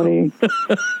walk funny.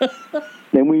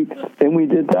 and we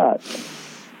did that.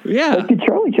 Yeah. Like, did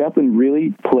Charlie Chaplin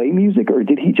really play music, or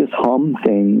did he just hum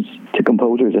things to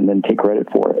composers and then take credit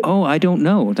for it? Oh, I don't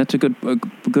know. That's a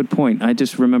good point. I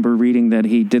just remember reading that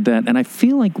he did that, and I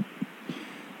feel like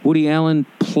Woody Allen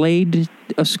played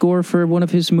a score for one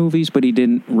of his movies, but he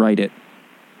didn't write it.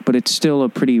 But it's still a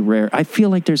pretty rare. I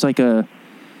feel like there's like a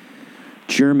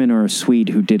German or a Swede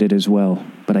who did it as well,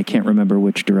 but I can't remember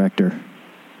which director.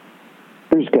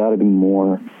 There's got to be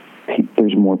more.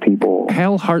 There's more people.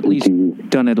 Hal Hartley's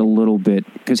done it a little bit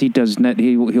because he does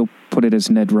he'll put it as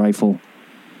Ned Rifle.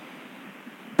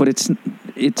 But it's.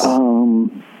 Oh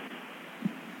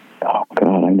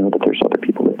God, I know that there's other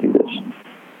people that do this.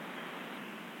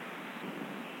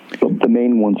 But the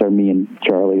main ones are me and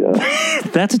Charlie, though.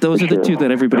 Those are the two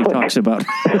that everybody talks about.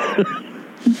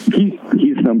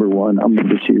 He's number one. I'm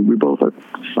number two. We both are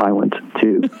silent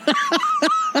too.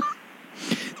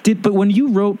 But when you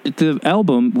wrote the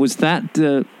album, was that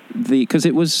because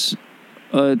it was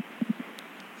a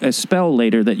spell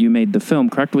later that you made the film,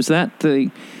 correct? Was that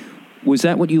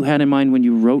what you had in mind when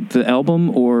you wrote the album,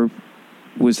 or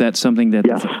was that something that?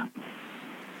 Yes.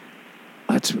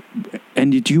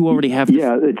 And did you already have?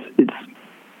 Yeah, it's.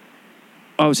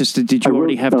 Oh, did you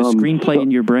already have the screenplay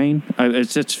in your brain?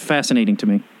 It's fascinating to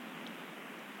me.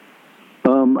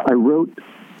 I wrote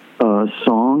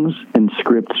songs and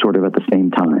script sort of at the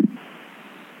same time.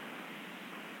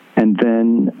 And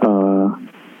then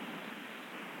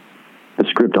the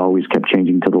script always kept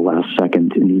changing to the last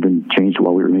second, and even changed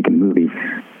while we were making the movie.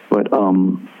 But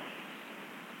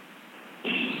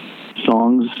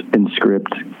songs and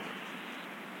script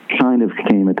kind of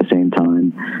came at the same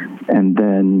time. And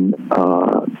then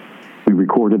we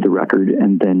recorded the record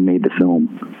and then made the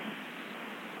film.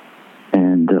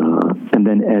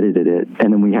 and then edited it.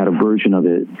 And then we had a version of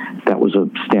it that was a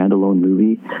standalone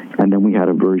movie. And then we had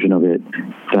a version of it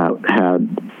that had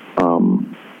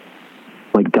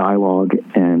like dialogue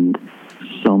and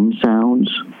some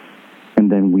sounds.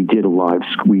 And then we did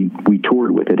we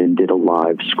toured with it and did a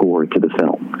live score to the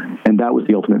film. And that was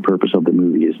the ultimate purpose of the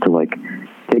movie, is to like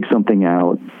take something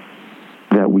out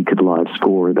that we could live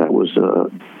score that was a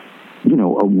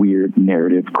weird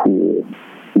narrative, cool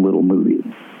little movie.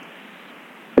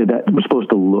 That was supposed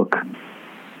to look,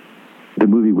 the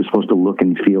movie was supposed to look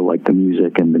and feel like the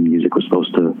music, and the music was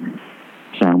supposed to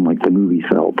sound like the movie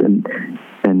felt. And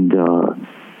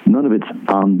none of it's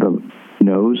on the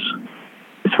nose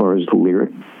as far as the lyric.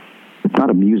 It's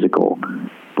not a musical,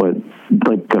 but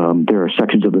like there are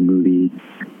sections of the movie,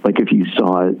 like if you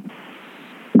saw it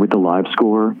with the live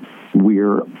score,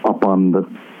 we're up on the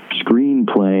screen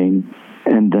playing,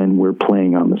 and then we're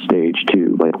playing on the stage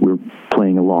too. Like we're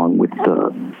playing along with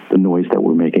the noise that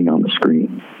we're making on the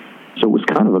screen. So it was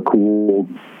kind of a cool,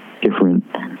 different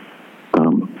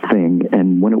thing.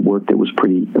 And when it worked, it was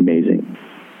pretty amazing.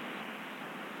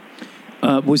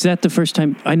 Was that the first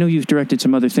time? I know you've directed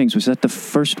some other things. Was that the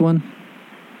first one,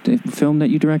 the film that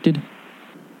you directed?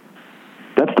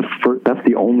 That's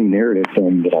the only narrative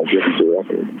film that I've ever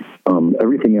directed.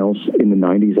 Everything else in the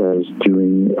 90s, I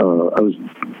was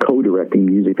co-directing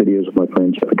music videos with my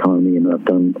friend Jeff Economy, and I've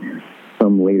done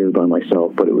some later by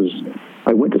myself. But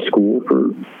I went to school for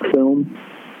film,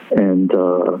 and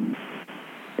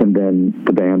then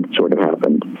the band sort of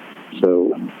happened.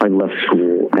 So I left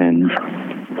school and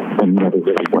never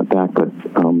really went back, but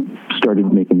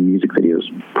started making music videos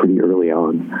pretty early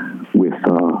on with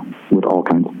all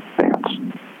kinds of bands.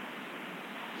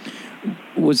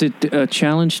 Was it a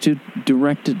challenge to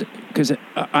direct it? Because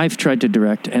I've tried to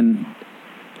direct, and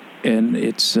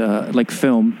it's like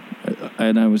film,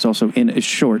 and I was also in a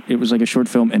short. It was like a short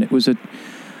film, and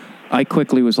I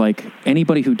quickly was like,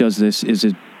 anybody who does this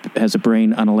has a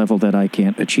brain on a level that I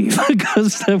can't achieve,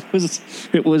 because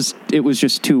it was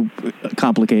just too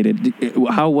complicated.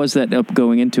 How was that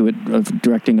going into it, of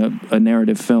directing a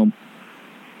narrative film?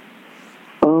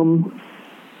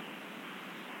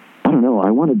 I don't know. I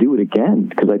want to do it again,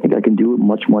 because I think I can do it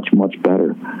much, much, much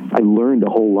better. I learned a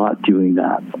whole lot doing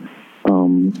that,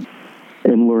 and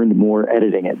learned more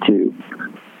editing it too.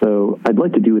 So I'd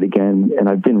like to do it again, and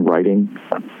I've been writing.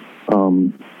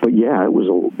 But yeah, it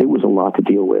was a lot to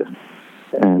deal with,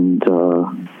 and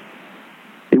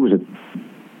it was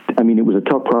a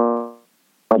tough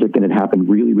project, and it happened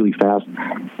really, really fast,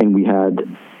 and we had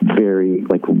very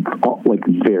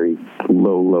very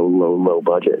low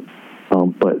budget.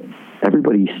 But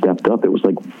everybody stepped up. It was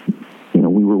like,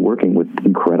 we were working with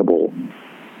incredible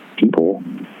people,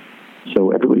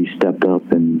 so everybody stepped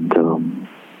up and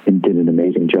did an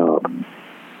amazing job,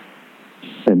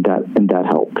 and that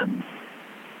helped.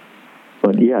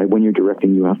 But yeah, when you're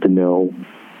directing, you have to know.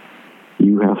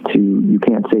 You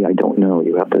can't say I don't know.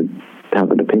 You have to have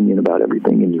an opinion about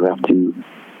everything, and you have to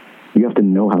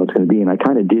know how it's going to be. And I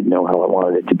kind of did know how I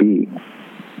wanted it to be,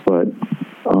 but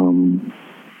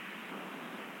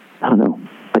I don't know.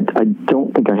 I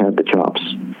don't think I have the chops.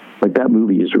 Like, that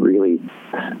movie is really,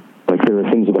 like, there are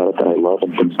things about it that I love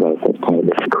and things about it that kind of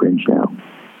make me cringe now.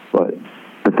 But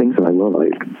the things that I love,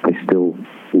 I still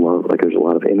love. Like, there's a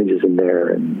lot of images in there,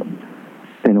 and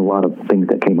a lot of things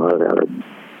that came out of that are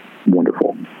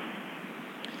wonderful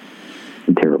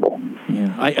and terrible.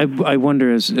 Yeah, I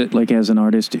wonder, as an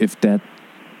artist, if that.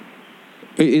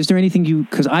 Is there anything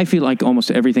because I feel like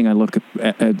almost everything I look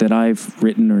at that I've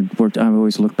written or worked, I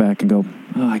always look back and go,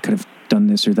 oh, I could have done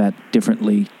this or that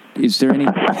differently. Is there any,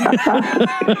 I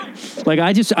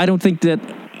don't think that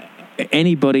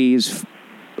anybody is,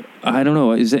 I don't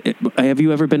know, have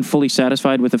you ever been fully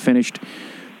satisfied with a finished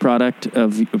product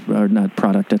or not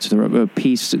product, that's the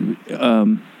piece, and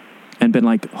been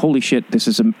like, holy shit, this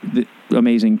is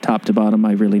amazing top to bottom,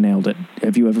 I really nailed it.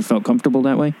 Have you ever felt comfortable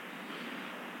that way?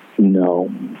 No.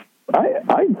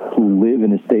 I live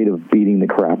in a state of beating the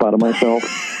crap out of myself.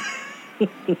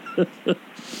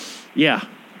 Yeah.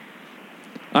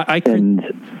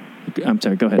 I'm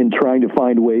sorry, go ahead. And trying to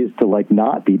find ways to,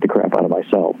 not beat the crap out of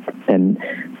myself. And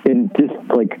just,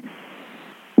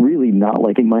 really not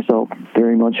liking myself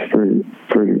very much for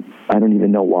I don't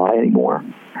even know why anymore.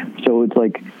 So it's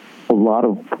like a lot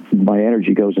of my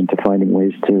energy goes into finding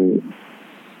ways to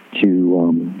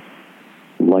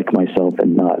like myself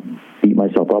and not beat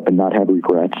myself up and not have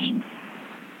regrets.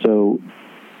 So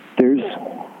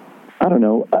I don't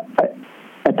know.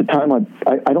 At the time,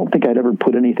 I don't think I'd ever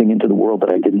put anything into the world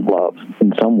that I didn't love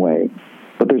in some way,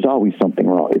 but there's always something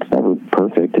wrong. It's never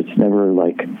perfect. It's never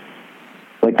like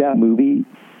that movie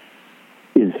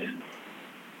is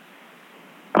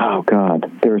oh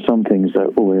God, there are some things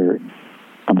where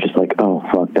I'm just like, oh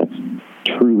fuck, that's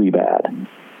truly bad.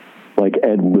 Like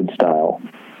Ed Wood style.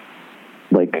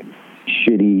 Like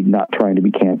shitty, not trying to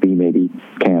be campy, maybe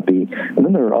campy. And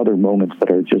then there are other moments that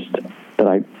are just, that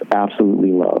I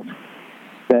absolutely love,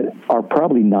 that are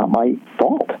probably not my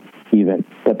fault even,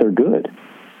 that they're good.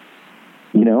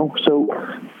 You know? So,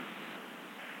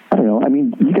 I don't know. I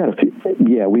mean, you gotta feel,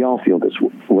 yeah, we all feel this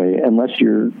way, unless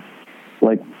you're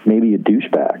like maybe a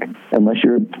douchebag, unless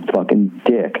you're a fucking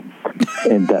dick,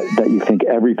 and that you think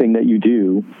everything that you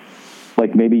do,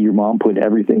 like maybe your mom put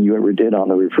everything you ever did on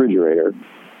the refrigerator.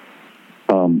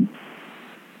 I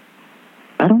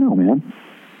don't know, man,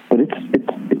 but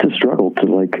it's a struggle to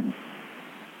like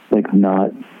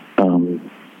not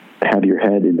have your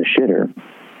head in the shitter,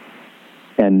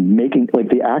 and making, like,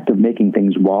 the act of making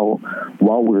things while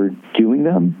we're doing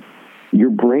them, your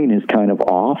brain is kind of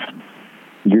off.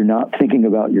 You're not thinking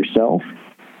about yourself,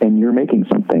 and you're making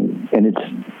something, and it's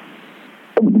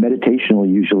meditational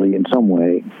usually in some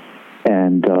way,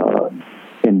 and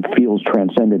feels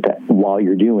transcendent that while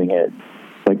you're doing it,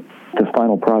 like the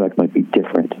final product might be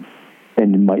different,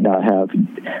 and it might not have,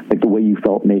 like, the way you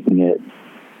felt making it.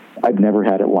 I've never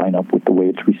had it line up with the way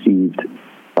it's received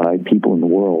by people in the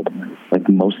world. Like,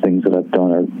 most things that I've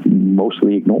done are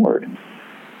mostly ignored,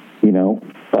 you know,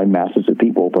 by masses of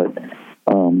people. But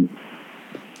I'm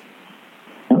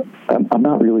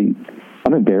not really,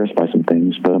 I'm embarrassed by some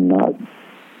things, but I'm not,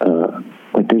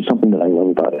 like, there's something that I love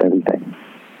about everything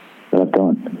that I've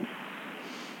done.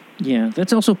 Yeah,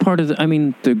 that's also part of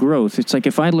the growth. It's like,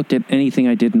 if I looked at anything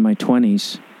I did in my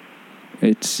 20s,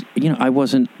 it's, you know, I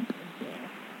wasn't,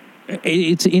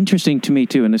 it's interesting to me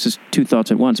too, and this is two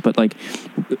thoughts at once, but like,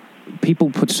 people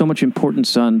put so much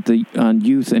importance on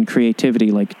youth and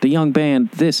creativity, like the young band,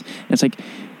 this, and it's like,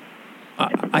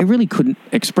 I really couldn't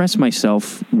express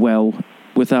myself well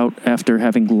without, after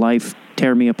having life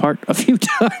tear me apart a few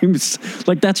times.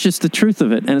 Like, that's just the truth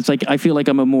of it. And it's like, I feel like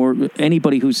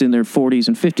anybody who's in their 40s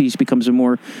and 50s becomes a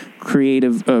more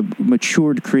creative,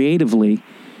 matured creatively,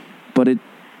 but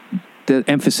the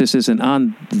emphasis isn't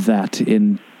on that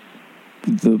in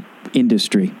the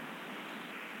industry.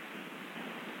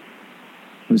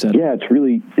 Was that? Yeah, it's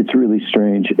really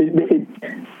strange. Do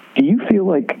you feel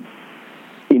like,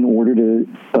 in order to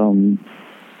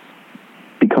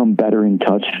become better in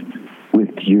touch with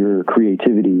your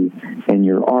creativity and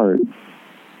your art,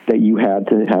 that you had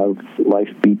to have life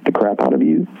beat the crap out of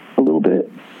you a little bit,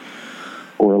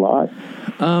 or a lot?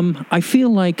 I feel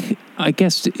like, I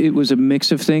guess it was a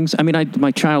mix of things. I mean,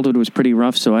 my childhood was pretty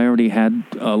rough, so I already had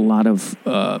a lot of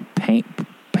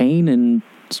pain and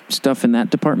stuff in that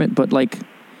department. But like,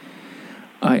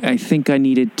 I think I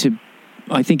needed to.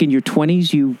 I think in your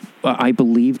 20s, I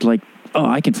believed like, oh,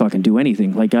 I can fucking do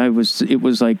anything. Like, it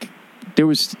was like, there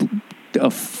was a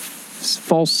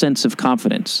false sense of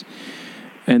confidence.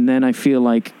 And then I feel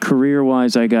like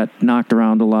career-wise, I got knocked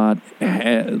around a lot.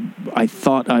 I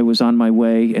thought I was on my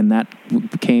way, and that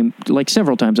became, like,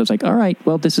 several times I was like, all right,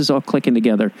 well, this is all clicking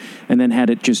together. And then had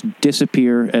it just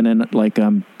disappear, and then, like,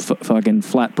 I'm fucking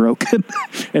flat broke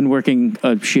and working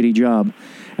a shitty job.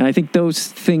 And I think those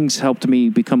things helped me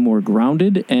become more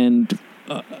grounded and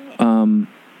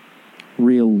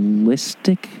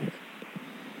realistic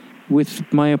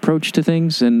with my approach to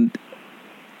things. And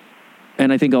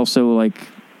I think also, like,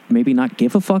 maybe not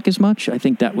give a fuck as much. I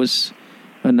think that was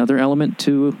another element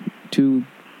to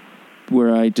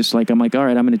where I just, like, I'm like, all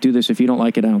right, I'm going to do this. If you don't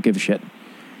like it, I don't give a shit.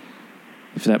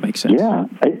 If that makes sense. Yeah,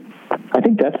 I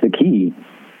think that's the key.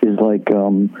 Is like,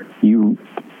 you,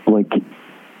 like,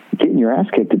 getting your ass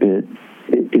kicked a bit.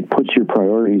 It puts your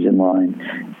priorities in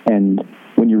line, and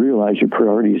when you realize your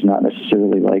priority is not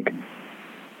necessarily like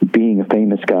being a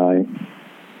famous guy,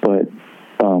 but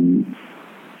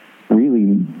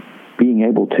really being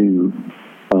able to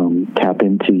tap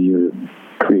into your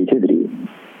creativity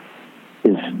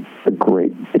is a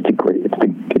great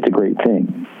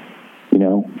thing, you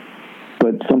know.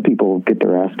 But some people get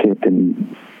their ass kicked,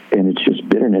 and it's just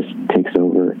bitterness takes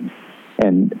over.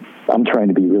 And I'm trying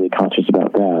to be really conscious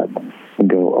about that and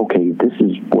go, okay, this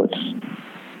is what's,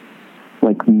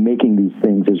 like, making these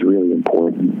things is really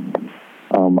important.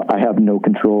 I have no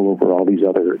control over all these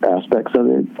other aspects of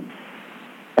it.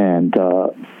 And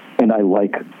I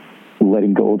like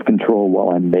letting go of control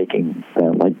while I'm making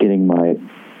them, like getting my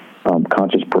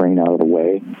conscious brain out of the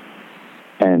way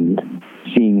and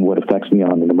seeing what affects me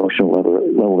on an emotional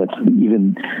level that's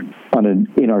even on an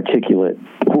inarticulate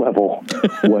level,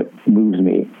 what moves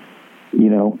me, you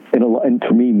know. And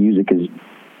for me, music is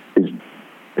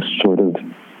sort of,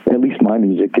 at least my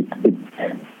music,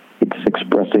 it's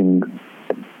expressing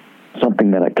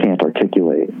something that I can't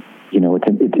articulate.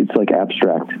 It's like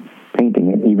abstract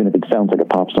painting, and even if it sounds like a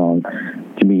pop song,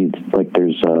 to me, it's like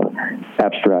there's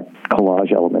abstract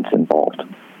collage elements involved.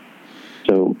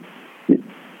 So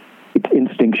it's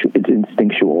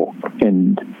instinctual,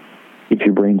 and if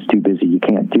your brain's too busy, you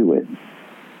can't do it.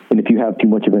 And if you have too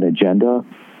much of an agenda,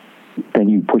 then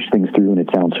you push things through and it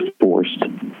sounds forced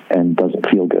and doesn't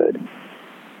feel good.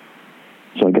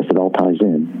 So I guess it all ties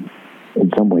in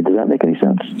some way. Does that make any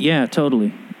sense? Yeah,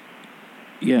 totally.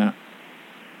 Yeah.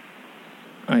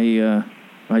 It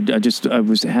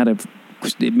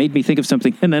made me think of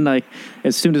something, and then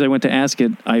as soon as I went to ask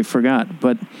it, I forgot.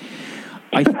 But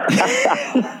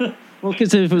well,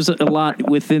 because there was a lot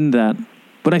within that.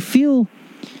 But I feel,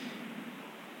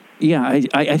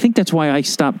 I think that's why I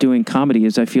stopped doing comedy,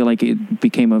 is I feel like it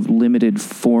became a limited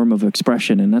form of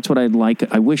expression, and that's what I'd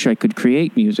like. I wish I could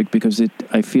create music, because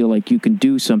I feel like you can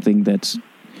do something that's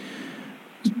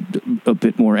a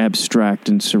bit more abstract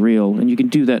and surreal, and you can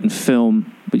do that in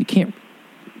film, but you can't.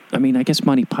 I mean, I guess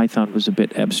Monty Python was a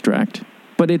bit abstract,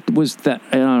 but it was that,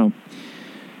 I don't know.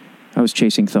 I was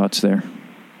chasing thoughts there,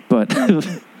 but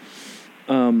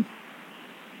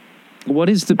what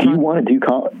is the? Do you want to do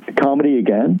comedy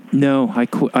again? No,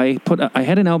 I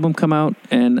had an album come out,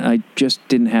 and I just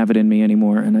didn't have it in me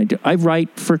anymore. And I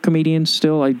write for comedians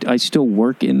still. I still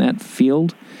work in that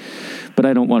field, but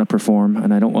I don't want to perform,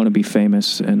 and I don't want to be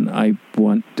famous. And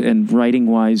writing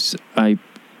wise, I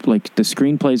like the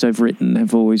screenplays I've written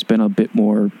have always been a bit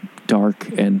more dark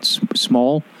and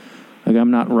small. Like, I'm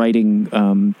not writing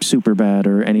Superbad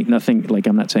or nothing. Like,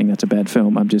 I'm not saying that's a bad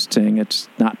film. I'm just saying it's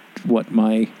not what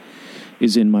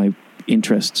is in my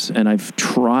interests. And I've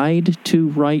tried to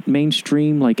write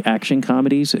mainstream, like, action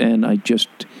comedies, and I just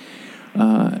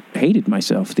hated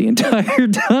myself the entire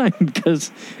time,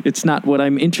 because it's not what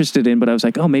I'm interested in. But I was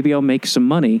like, oh, maybe I'll make some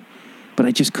money, but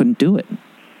I just couldn't do it.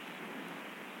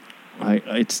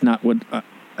 It's not what,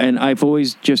 and I've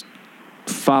always just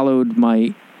followed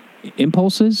my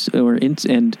impulses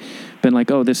and been like,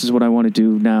 oh, this is what I want to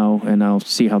do now, and I'll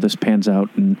see how this pans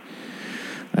out. And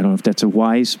I don't know if that's a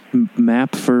wise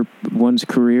map for one's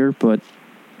career, but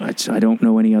I don't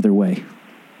know any other way.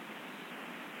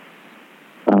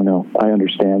 I don't know. I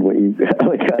understand what you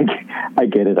like. I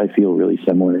get it. I feel really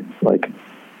similar. Like,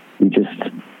 you just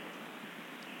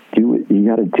do it. You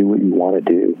got to do what you want to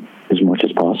do as much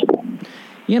as possible.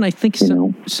 Yeah, and I think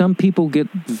some people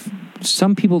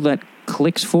that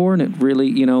clicks for, and it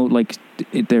really, like,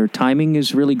 their timing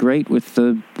is really great with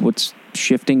what's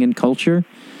shifting in culture.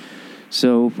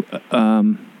 So,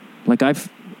 like, I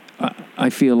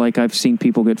feel like I've seen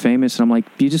people get famous, and I'm like,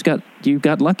 you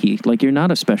got lucky. Like, you're not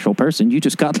a special person. You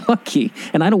just got lucky.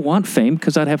 And I don't want fame,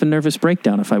 because I'd have a nervous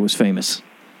breakdown if I was famous.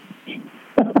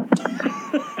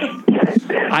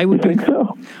 I would think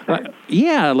so.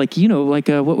 Yeah, like,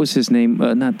 what was his name?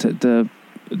 Not the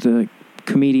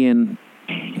comedian.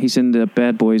 He's in the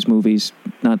Bad Boys movies.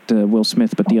 Not Will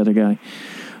Smith, but the other guy.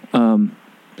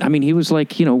 I mean, he was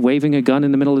like, waving a gun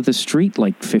in the middle of the street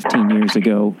like 15 years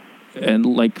ago, and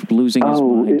like losing his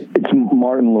mind. It's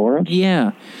Martin Lawrence?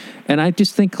 Yeah. And I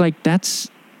just think, like, that's,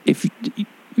 if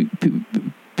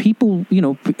people,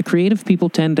 creative people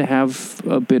tend to have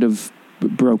a bit of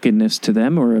brokenness to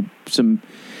them, or some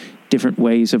different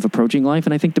ways of approaching life.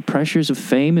 And I think the pressures of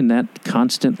fame and that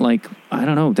constant, like, I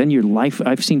don't know, then your life,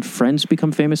 I've seen friends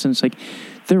become famous, and it's like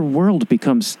their world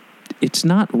becomes, it's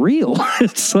not real.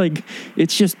 It's like,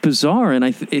 it's just bizarre. And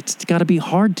it's got to be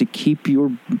hard to keep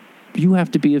you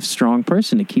have to be a strong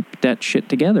person to keep that shit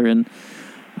together. And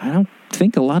I don't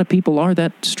think a lot of people are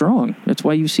that strong. That's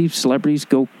why you see celebrities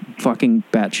go fucking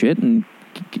batshit and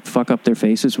fuck up their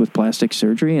faces with plastic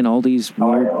surgery and all these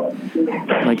weird,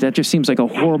 like, that just seems like a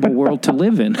horrible world to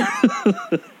live in.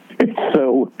 It's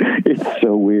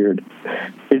so weird.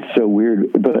 It's so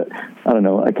weird. But I don't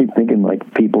know. I keep thinking,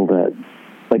 like, people that,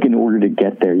 like, in order to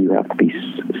get there, you have to be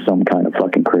some kind of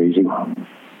fucking crazy.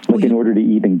 Like, in order to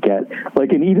even get,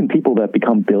 like, and even people that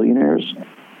become billionaires,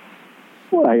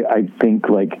 I think,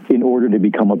 like, in order to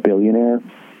become a billionaire,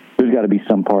 there's got to be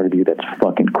some part of you that's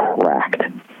fucking cracked.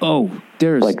 Oh,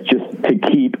 there's, like, just to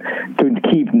keep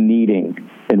needing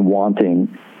and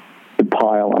wanting to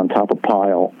pile on top of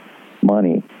pile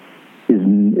money is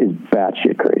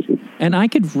batshit crazy. And I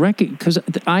could because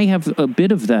I have a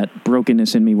bit of that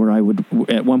brokenness in me, where I would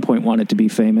at one point wanted to be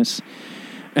famous,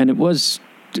 and it was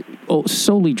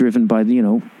solely driven by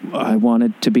I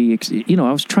wanted to be,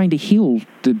 I was trying to heal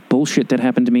the bullshit that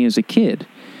happened to me as a kid.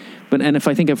 And if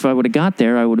I would have got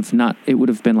there, I would have not, it would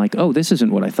have been like, oh, this isn't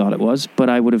what I thought it was, but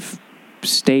I would have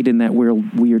stayed in that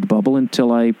weird bubble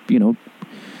until I,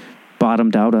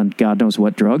 bottomed out on God knows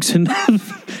what drugs and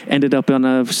ended up on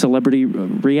a celebrity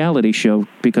reality show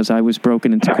because I was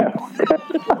broken into.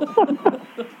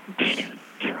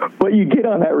 But you get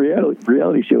on that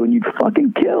reality show and you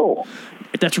fucking kill.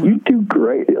 That's You do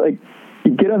great. Like,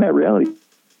 you get on that reality.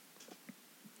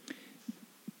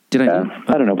 Did I?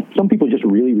 I don't know. Some people just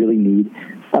really, really need.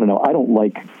 I don't know. I don't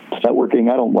like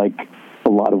networking. I don't like a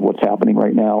lot of what's happening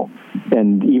right now,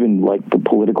 and even like the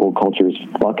political culture is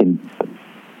fucking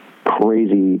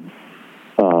crazy.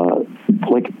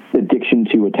 Like addiction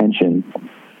to attention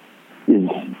is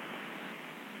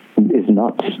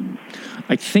nuts.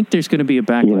 I think there's going to be a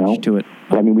backlash to it.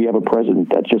 I mean, we have a president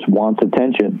that just wants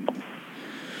attention.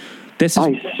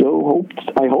 I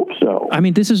hope so. I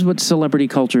mean, this is what celebrity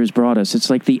culture has brought us. It's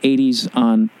like the 80s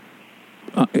on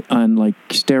like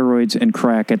steroids and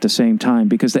crack at the same time,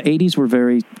 because the 80s were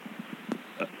very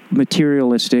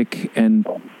materialistic and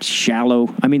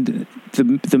shallow. I mean,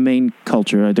 the main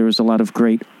culture, there was a lot of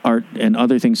great art and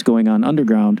other things going on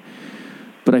underground,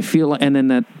 but I feel, and then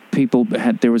that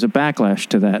there was a backlash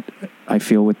to that, I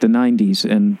feel, with the 90s,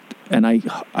 and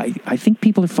I think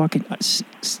people are fucking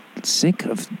sick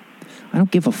of. I don't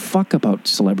give a fuck about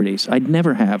celebrities. I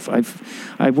never have.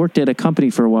 I've worked at a company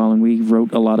for a while, and we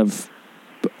wrote a lot of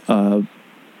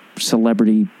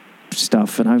celebrity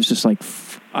stuff, and I was just like,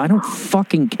 I don't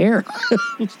fucking care.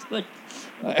 Like,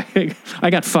 I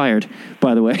got fired,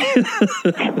 by the way.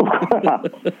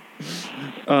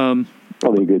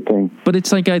 Probably a good thing. But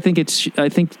it's like I think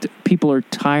people are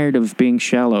tired of being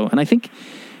shallow, and I think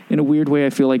in a weird way I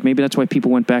feel like maybe that's why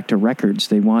people went back to records.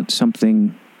 They want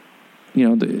something,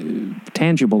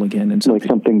 tangible again, and like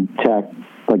something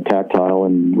tactile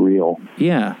and real.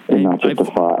 Yeah, and not just a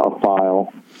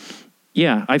file.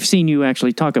 Yeah, I've seen you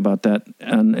actually talk about that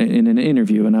in an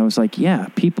interview, and I was like, yeah,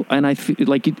 people, and I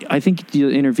think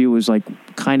the interview was like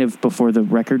kind of before the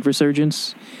record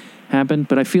resurgence happened,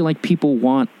 but I feel like people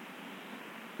want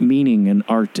meaning and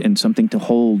art and something to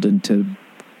hold and to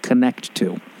connect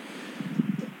to.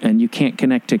 And you can't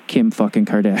connect to Kim fucking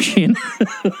Kardashian.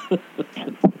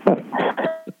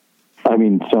 I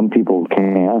mean, some people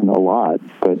can a lot,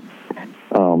 but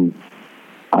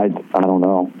I don't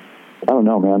know. I don't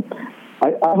know, man.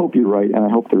 I hope you're right, and I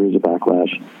hope there is a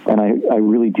backlash, and I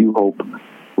really do hope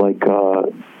like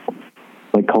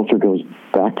culture goes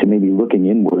back to maybe looking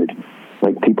inward,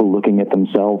 like people looking at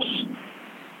themselves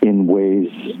in ways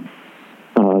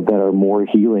that are more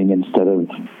healing instead of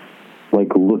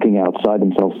like looking outside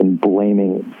themselves and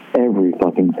blaming every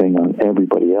fucking thing on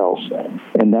everybody else.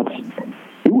 And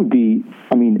it would be,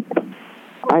 I mean,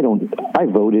 I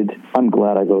voted. I'm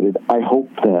glad I voted. I hope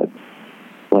that,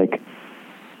 like,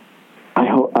 I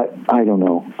don't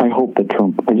know. I hope that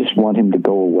Trump, I just want him to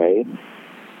go away,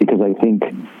 because I think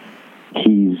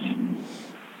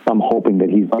I'm hoping that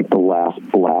he's like the last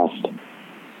blast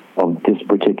of this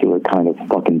particular kind of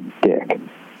fucking dick.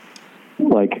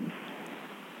 Like,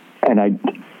 and I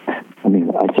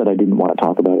mean, I said I didn't want to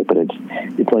talk about it, but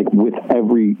it's like with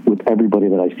everybody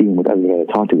that I see and with everybody I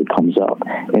talk to, it comes up,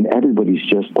 and everybody's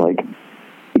just like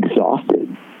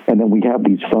exhausted. And then we have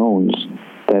these phones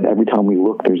that every time we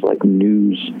look, there's like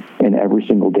news, and every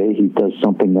single day he does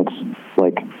something that's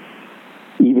like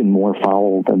even more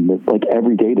foul than this. Like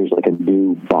every day there's like a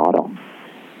new bottom,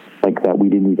 like that we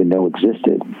didn't even know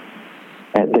existed,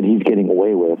 and that he's getting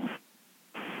away with.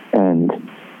 And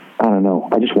I don't know.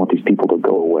 I just want these people to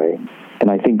go away. And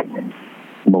I think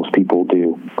most people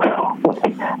do.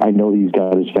 Like, I know these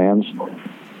guys fans,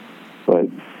 but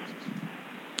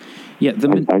yeah,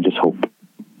 I just hope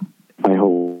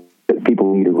that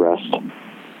people need a rest.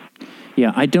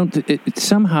 Yeah, I don't.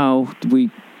 Somehow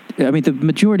I mean, the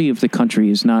majority of the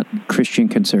country is not Christian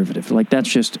conservative. Like, that's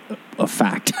just a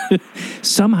fact.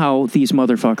 Somehow these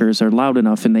motherfuckers are loud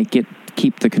enough and they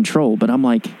keep the control. But I'm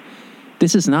like,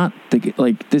 this is not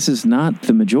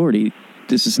the majority.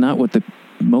 This is not what the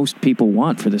most people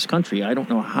want for this country. I don't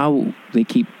know how they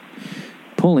keep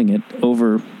pulling it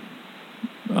over.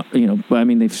 I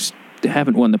mean, they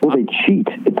haven't won the. Well, they cheat.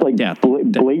 It's like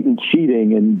blatant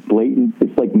cheating and blatant.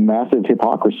 It's like massive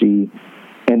hypocrisy,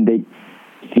 and they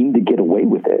seem to get away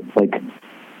with it. Like,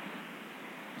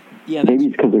 yeah, maybe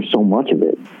it's because there's so much of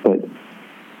it, but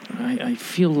I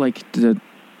feel like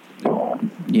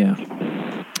yeah.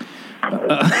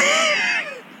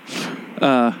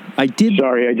 I did.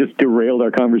 Sorry, I just derailed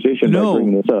our conversation by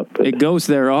bringing this up. But it goes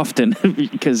there often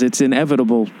because it's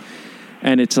inevitable,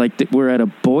 and it's like we're at a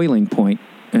boiling point,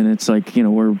 and it's like,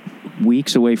 we're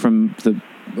weeks away from the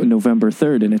November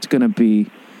 3rd, and it's going to be.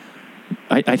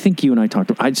 I think you and I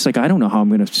talked. I don't know how I'm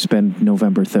going to spend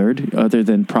November 3rd, other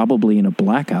than probably in a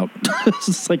blackout.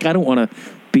 It's like I don't want to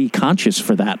be conscious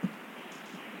for that.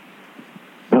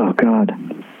 Oh, God.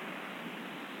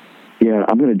 Yeah,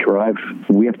 I'm going to drive.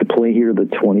 We have to play here the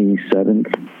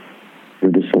 27th for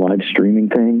this live streaming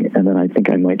thing, and then I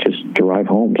think I might just drive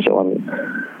home. So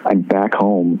I'm back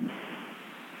home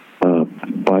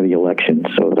by the election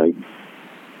so that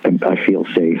I feel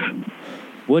safe.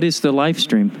 What is the live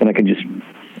stream? And I can just...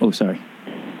 Oh, sorry.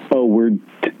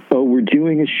 We're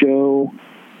doing a show.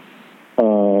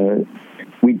 The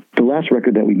last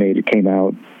record that we made, it came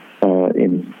out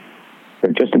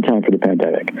just in time for the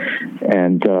pandemic,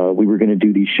 and we were going to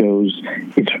do these shows.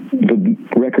 The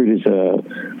record is a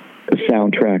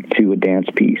soundtrack to a dance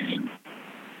piece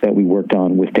that we worked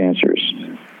on with dancers.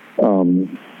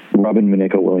 Robin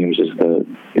Minnico Williams is the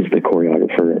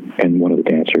choreographer and one of the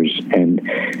dancers, and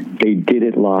they did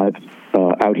it live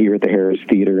out here at the Harris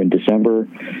Theater in December,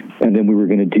 and then we were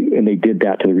going to do, and they did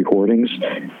that to the recordings,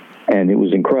 and it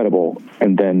was incredible.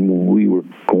 And then we were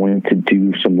going to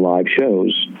do some live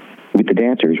shows with the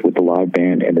dancers, with the live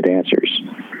band and the dancers.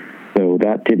 So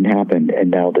that didn't happen,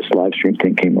 and now this live stream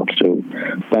thing came up. So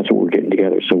that's what we're getting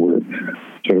together. So we're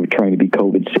sort of trying to be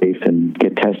COVID safe and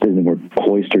get tested, and we're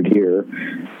cloistered here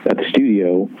at the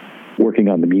studio working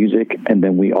on the music, and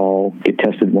then we all get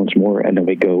tested once more, and then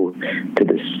we go to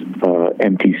this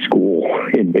empty school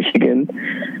in Michigan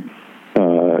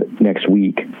next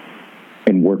week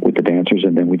and work with the dancers,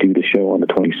 and then we do the show on the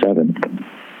 27th,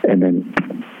 and then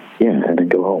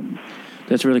go home.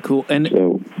 That's really cool. And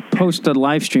so, post the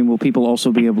live stream, will people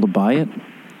also be able to buy it?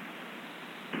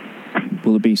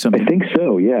 Will it be something? I think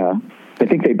so, yeah. I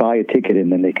think they buy a ticket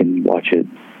and then they can watch it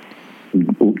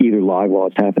either live while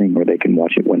it's happening, or they can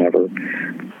watch it whenever.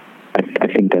 I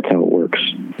think that's how it works.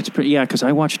 It's pretty, yeah, because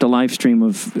I watched a live stream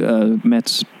of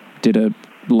Mets did a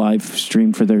live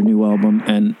stream for their new album,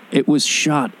 and it was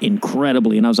shot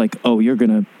incredibly, and I was like, oh, you're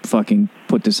gonna fucking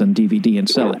put this on DVD and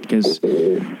sell it, because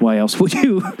why else would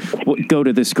you go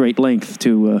to this great length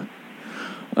to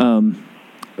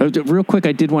real quick,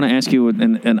 I did want to ask you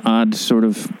an odd sort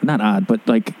of, not odd, but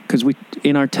like, because we,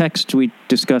 in our text, we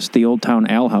discussed the Old Town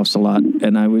Ale House a lot,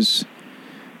 and I was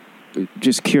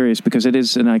just curious because it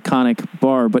is an iconic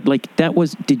bar, but like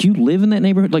did you live in that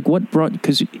neighborhood? Like what brought,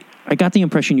 because I got the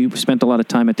impression you spent a lot of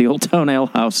time at the Old Town Ale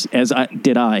House, as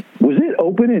did I. Was it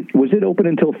open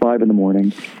until 5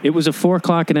 in? It was a 4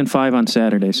 o'clock and then 5 on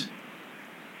Saturdays.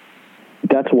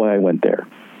 That's why I went there.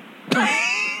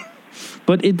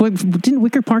 But didn't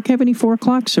Wicker Park have any 4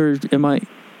 o'clocks, or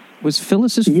was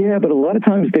Phyllis's? Yeah, but a lot of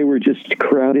times they were just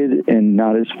crowded and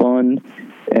not as fun.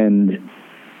 And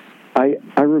I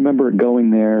remember going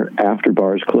there after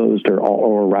bars closed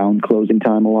or around closing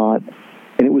time a lot,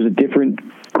 and it was a different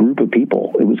group of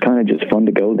people. It was kind of just fun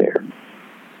to go there.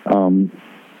 Oh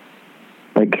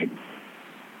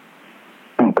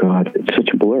God, it's such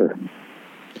a blur.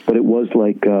 But it was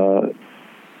like,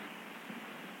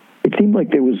 it seemed like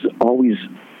there was always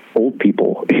old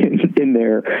people in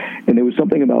there, and there was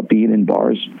something about being in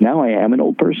bars. Now I am an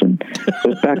old person,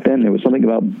 but back then there was something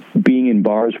about being in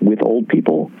bars with old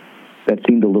people that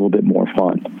seemed a little bit more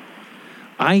fun.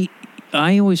 I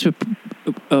always,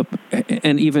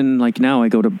 and even like now I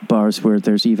go to bars where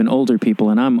there's even older people,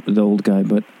 and I'm the old guy,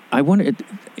 but I wonder,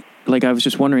 like I was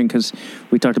just wondering, because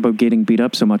we talked about getting beat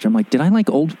up so much. I'm like, did I like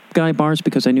old guy bars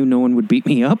because I knew no one would beat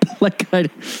me up?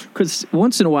 Because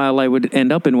once in a while I would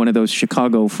end up in one of those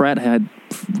Chicago frat head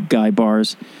guy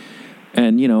bars,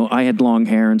 and I had long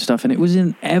hair and stuff, and it was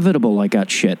inevitable I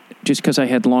got shit just because I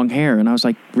had long hair, and I was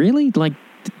like, really? Like,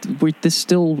 this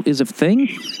still is a thing?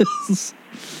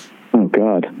 Oh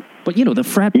God! But the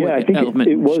frat boy I think element.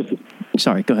 It was.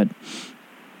 Sorry, go ahead.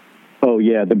 Oh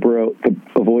yeah, the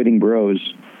avoiding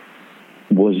bros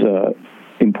was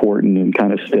important and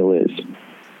kind of still is.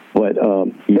 But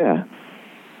yeah,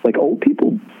 like old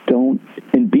people don't.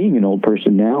 And being an old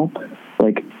person now,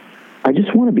 like I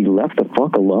just want to be left the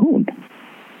fuck alone.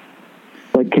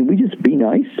 Like, can we just be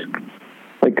nice?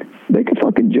 Like, make a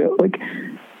fucking joke. Like,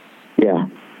 yeah.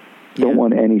 Don't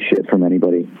want any shit from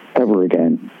anybody ever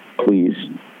again, please.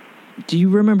 Do you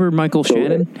remember Michael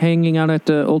Shannon hanging out at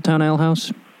the Old Town Ale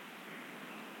House?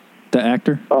 The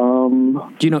actor? Do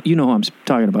you know who I'm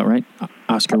talking about, right?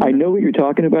 Oscar winner. I know what you're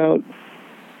talking about.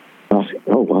 Oscar.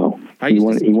 Oh wow. He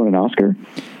won an Oscar?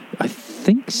 I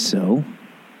think so.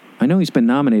 I know he's been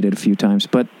nominated a few times,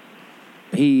 but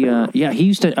he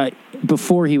used to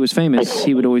before he was famous,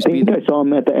 he would always be there. I saw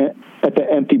him at the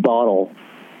Empty Bottle.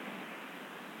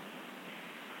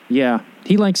 Yeah,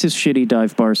 he likes his shitty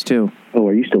dive bars too. Oh,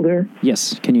 are you still there?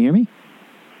 Yes. Can you hear me?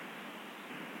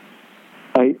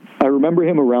 I remember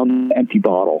him around the Empty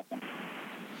Bottle.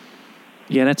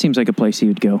 Yeah, that seems like a place he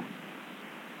would go.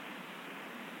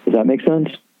 Does that make sense?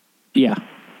 Yeah,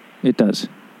 it does.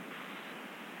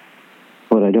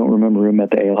 but I don't remember him at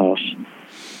the ale house.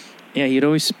 Yeah, you'd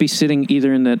always be sitting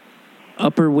either in that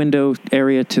upper window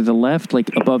area to the left, like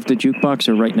above the jukebox,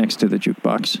 or right next to the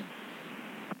jukebox.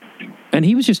 And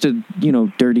he was just a,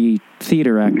 dirty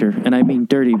theater actor. And I mean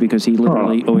dirty because he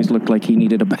literally always looked like he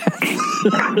needed a bath.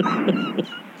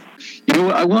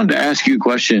 I wanted to ask you a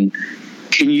question.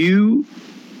 Do you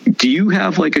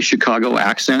have like a Chicago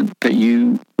accent that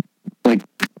you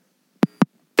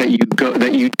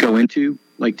go into?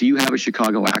 Like, do you have a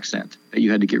Chicago accent that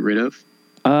you had to get rid of?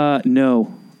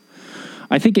 No.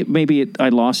 I think I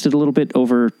lost it a little bit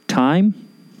over time.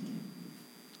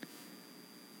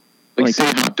 Like say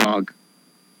hot dog.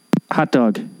 Hot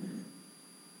dog.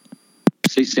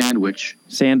 Say sandwich.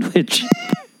 Sandwich.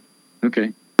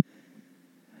 Okay.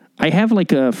 I have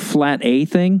like a flat A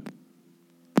thing.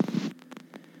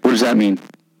 What does that mean?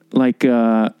 Like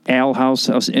Ale House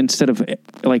instead of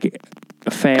like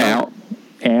a fat. Ale.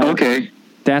 Okay.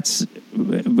 That's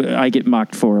I get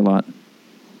mocked for a lot.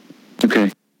 Okay.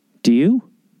 Do you?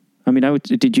 I mean,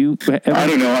 did you? I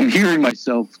don't know. I'm hearing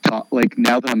myself talk, like,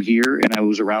 now that I'm here and I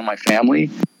was around my family,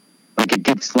 like, it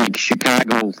gets like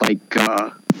Chicago, like,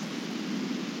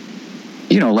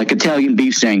 like Italian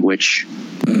beef sandwich.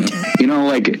 My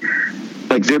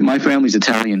family's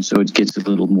Italian, so it gets a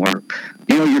little more,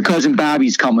 your cousin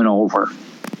Bobby's coming over.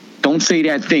 Don't say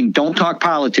that thing. Don't talk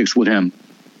politics with him.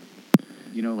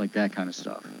 Like that kind of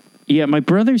stuff. Yeah, my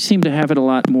brothers seem to have it a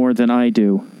lot more than I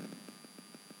do.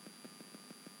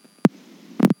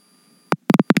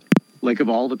 Like, of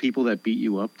all the people that beat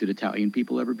you up, did Italian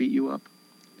people ever beat you up?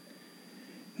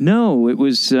 No, it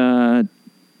was, no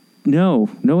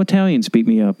Italians beat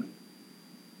me up.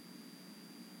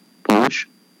 Polish?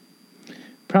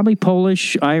 Probably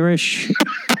Polish, Irish.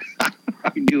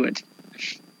 I knew it.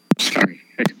 Sorry.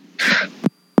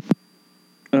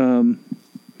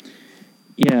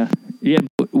 Yeah.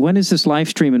 When is this live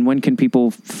stream and when can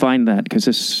people find that? Because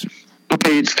this...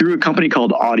 Okay, it's through a company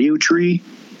called Audio Tree.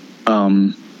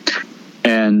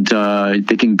 And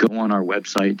they can go on our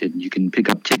website and you can pick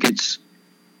up tickets.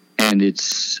 And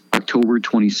it's October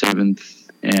 27th,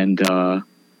 and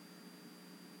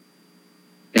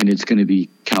it's going to be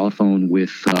Caliphone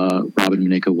with Robin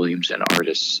Minnico Williams and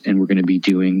artists. And we're going to be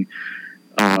doing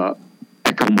Echo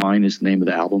Mine is the name of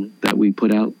the album that we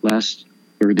put out this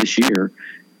year.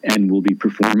 And we'll be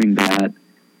performing that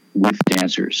with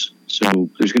dancers. So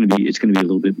it's going to be a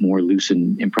little bit more loose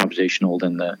and improvisational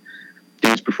than the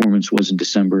dance performance was in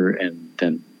December, and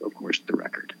then, of course, the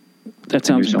record. That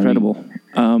sounds incredible.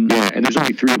 And there's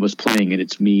only 3 of us playing, and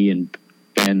it's me and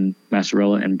Ben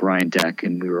Massarella and Brian Deck,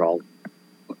 and we were all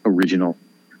original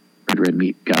Red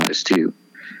Meat guys, too.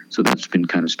 So that's been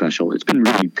kind of special. It's been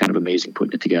really kind of amazing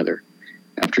putting it together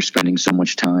after spending so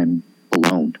much time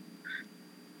alone.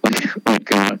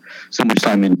 So much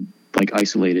time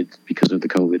isolated because of the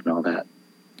COVID and all that.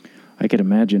 I could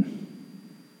imagine.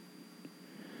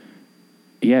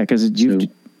 Yeah, because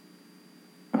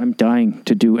I'm dying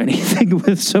to do anything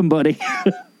with somebody.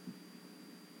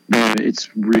 It's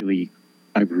really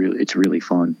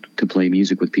fun to play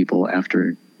music with people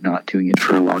after not doing it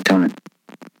for a long time.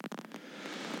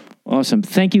 Awesome.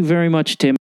 Thank you very much,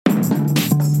 Tim.